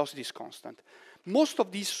basically velocity is constant. Most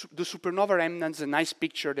of these, the supernova remnants, the nice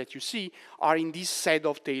picture that you see, are in this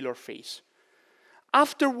Sedov-Taylor phase.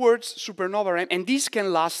 Afterwards, supernova, and these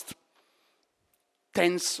can last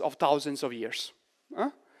tens of thousands of years.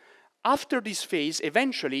 After this phase,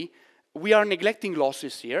 eventually, we are neglecting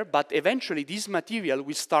losses here, but eventually this material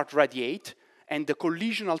will start radiate, and the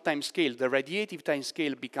collisional time scale, the radiative time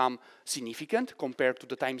scale, become significant compared to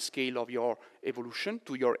the time scale of your evolution,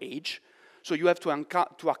 to your age. So you have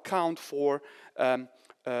to account for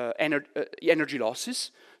energy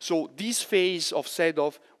losses. So this phase of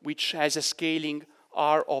Sedov, which has a scaling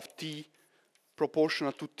R of t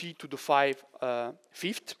proportional to t to the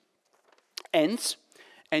 5/5, ends.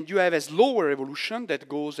 And you have a slower evolution that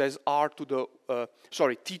goes as r to the,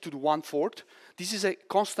 t to the 1/4. This is a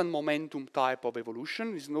constant momentum type of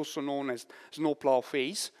evolution. It's also known as snowplow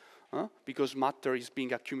phase, because matter is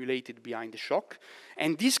being accumulated behind the shock.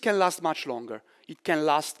 And this can last much longer. It can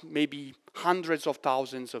last maybe hundreds of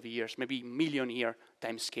thousands of years, maybe million-year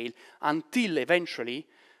time scale, until eventually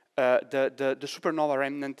the supernova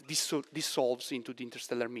remnant dissolves into the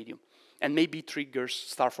interstellar medium and maybe triggers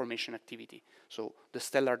star formation activity. So the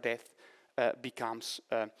stellar death becomes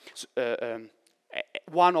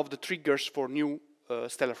one of the triggers for new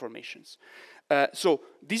stellar formations. So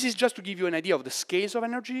this is just to give you an idea of the scales of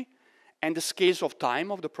energy and the scales of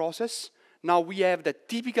time of the process. Now we have the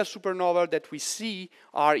typical supernova that we see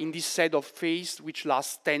are in this set of phase which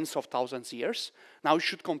lasts tens of thousands of years. Now we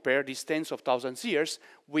should compare these tens of thousands of years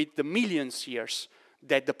with the millions of years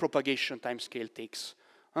that the propagation time scale takes.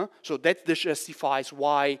 So that justifies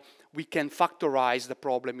why we can factorize the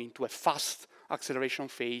problem into a fast acceleration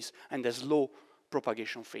phase and a slow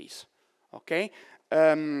propagation phase. Okay?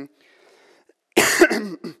 And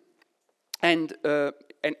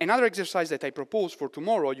another exercise that I propose for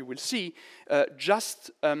tomorrow, you will see,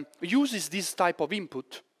 just uses this type of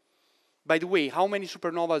input. By the way, how many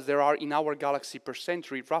supernovas there are in our galaxy per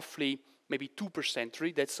century? Roughly, maybe 2 per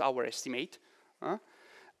century. That's our estimate.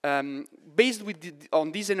 Based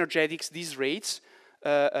on these energetics, these rates,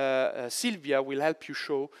 Sylvia will help you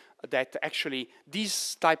show that actually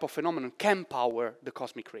this type of phenomenon can power the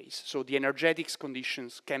cosmic rays. So the energetics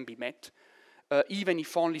conditions can be met, even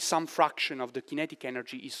if only some fraction of the kinetic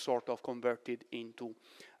energy is sort of converted into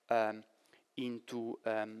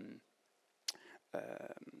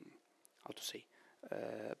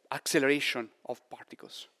acceleration of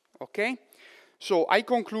particles. Okay? So I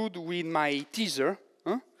conclude with my teaser.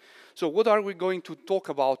 So what are we going to talk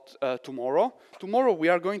about tomorrow? Tomorrow we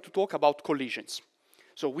are going to talk about collisions.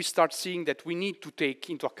 So we start seeing that we need to take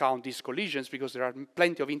into account these collisions because there are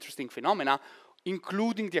plenty of interesting phenomena,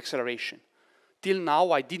 including the acceleration. Till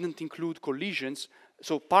now I didn't include collisions,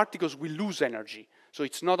 so particles will lose energy. So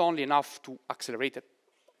it's not only enough to accelerate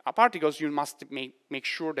particles, you must make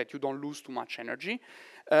sure that you don't lose too much energy.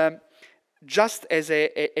 Just as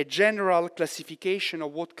a general classification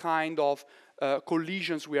of what kind of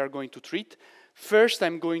collisions we are going to treat. First,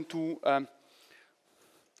 I'm going to,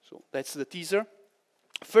 so that's the teaser.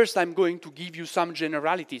 First, I'm going to give you some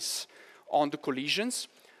generalities on the collisions.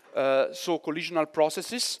 So collisional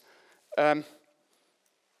processes.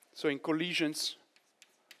 So in collisions,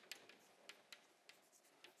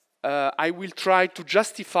 I will try to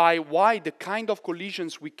justify why the kind of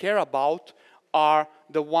collisions we care about are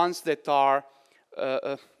the ones that are,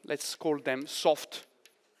 let's call them soft,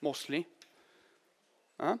 mostly.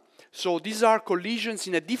 So these are collisions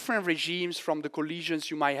in a different regimes from the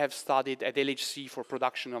collisions you might have studied at LHC for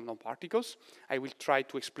production of nanoparticles. I will try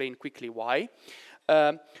to explain quickly why.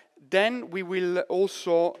 Then we will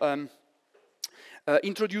also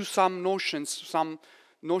introduce some notions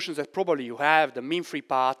that probably you have, the mean free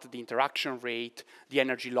path, the interaction rate, the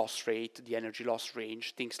energy loss rate, the energy loss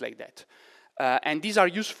range, things like that. And these are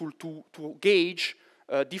useful to gauge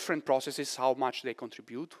different processes, how much they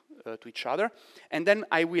contribute to each other. And then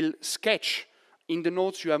I will sketch, in the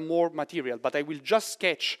notes you have more material, but I will just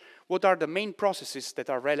sketch what are the main processes that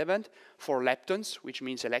are relevant for leptons, which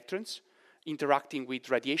means electrons, interacting with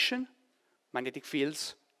radiation, magnetic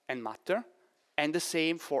fields, and matter, and the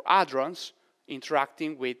same for hadrons,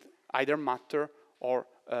 interacting with either matter or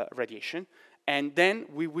radiation. And then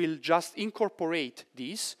we will just incorporate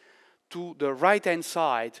these to the right-hand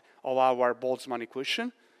side of our Boltzmann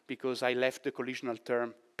equation, because I left the collisional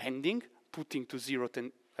term pending, putting to zero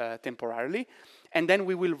temporarily. And then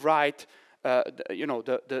we will write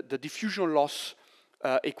the diffusion loss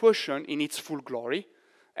equation in its full glory.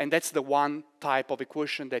 And that's the one type of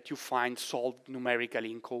equation that you find solved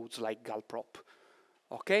numerically in codes like Galprop.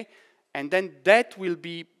 Okay? And then that will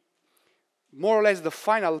be more or less the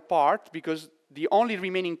final part, because the only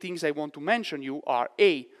remaining things I want to mention you are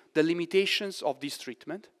A, the limitations of this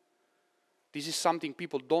treatment. This is something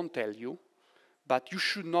people don't tell you, but you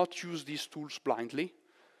should not use these tools blindly.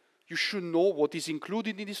 You should know what is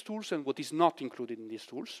included in these tools and what is not included in these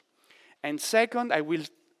tools. And second, I will,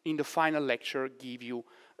 in the final lecture, give you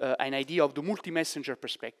an idea of the multi-messenger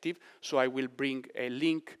perspective. So I will bring a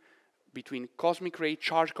link between cosmic ray,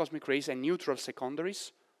 charged cosmic rays, and neutral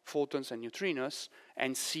secondaries, photons and neutrinos,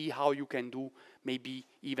 and see how you can do maybe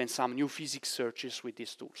even some new physics searches with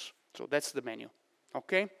these tools. So that's the menu.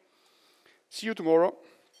 Okay? See you tomorrow.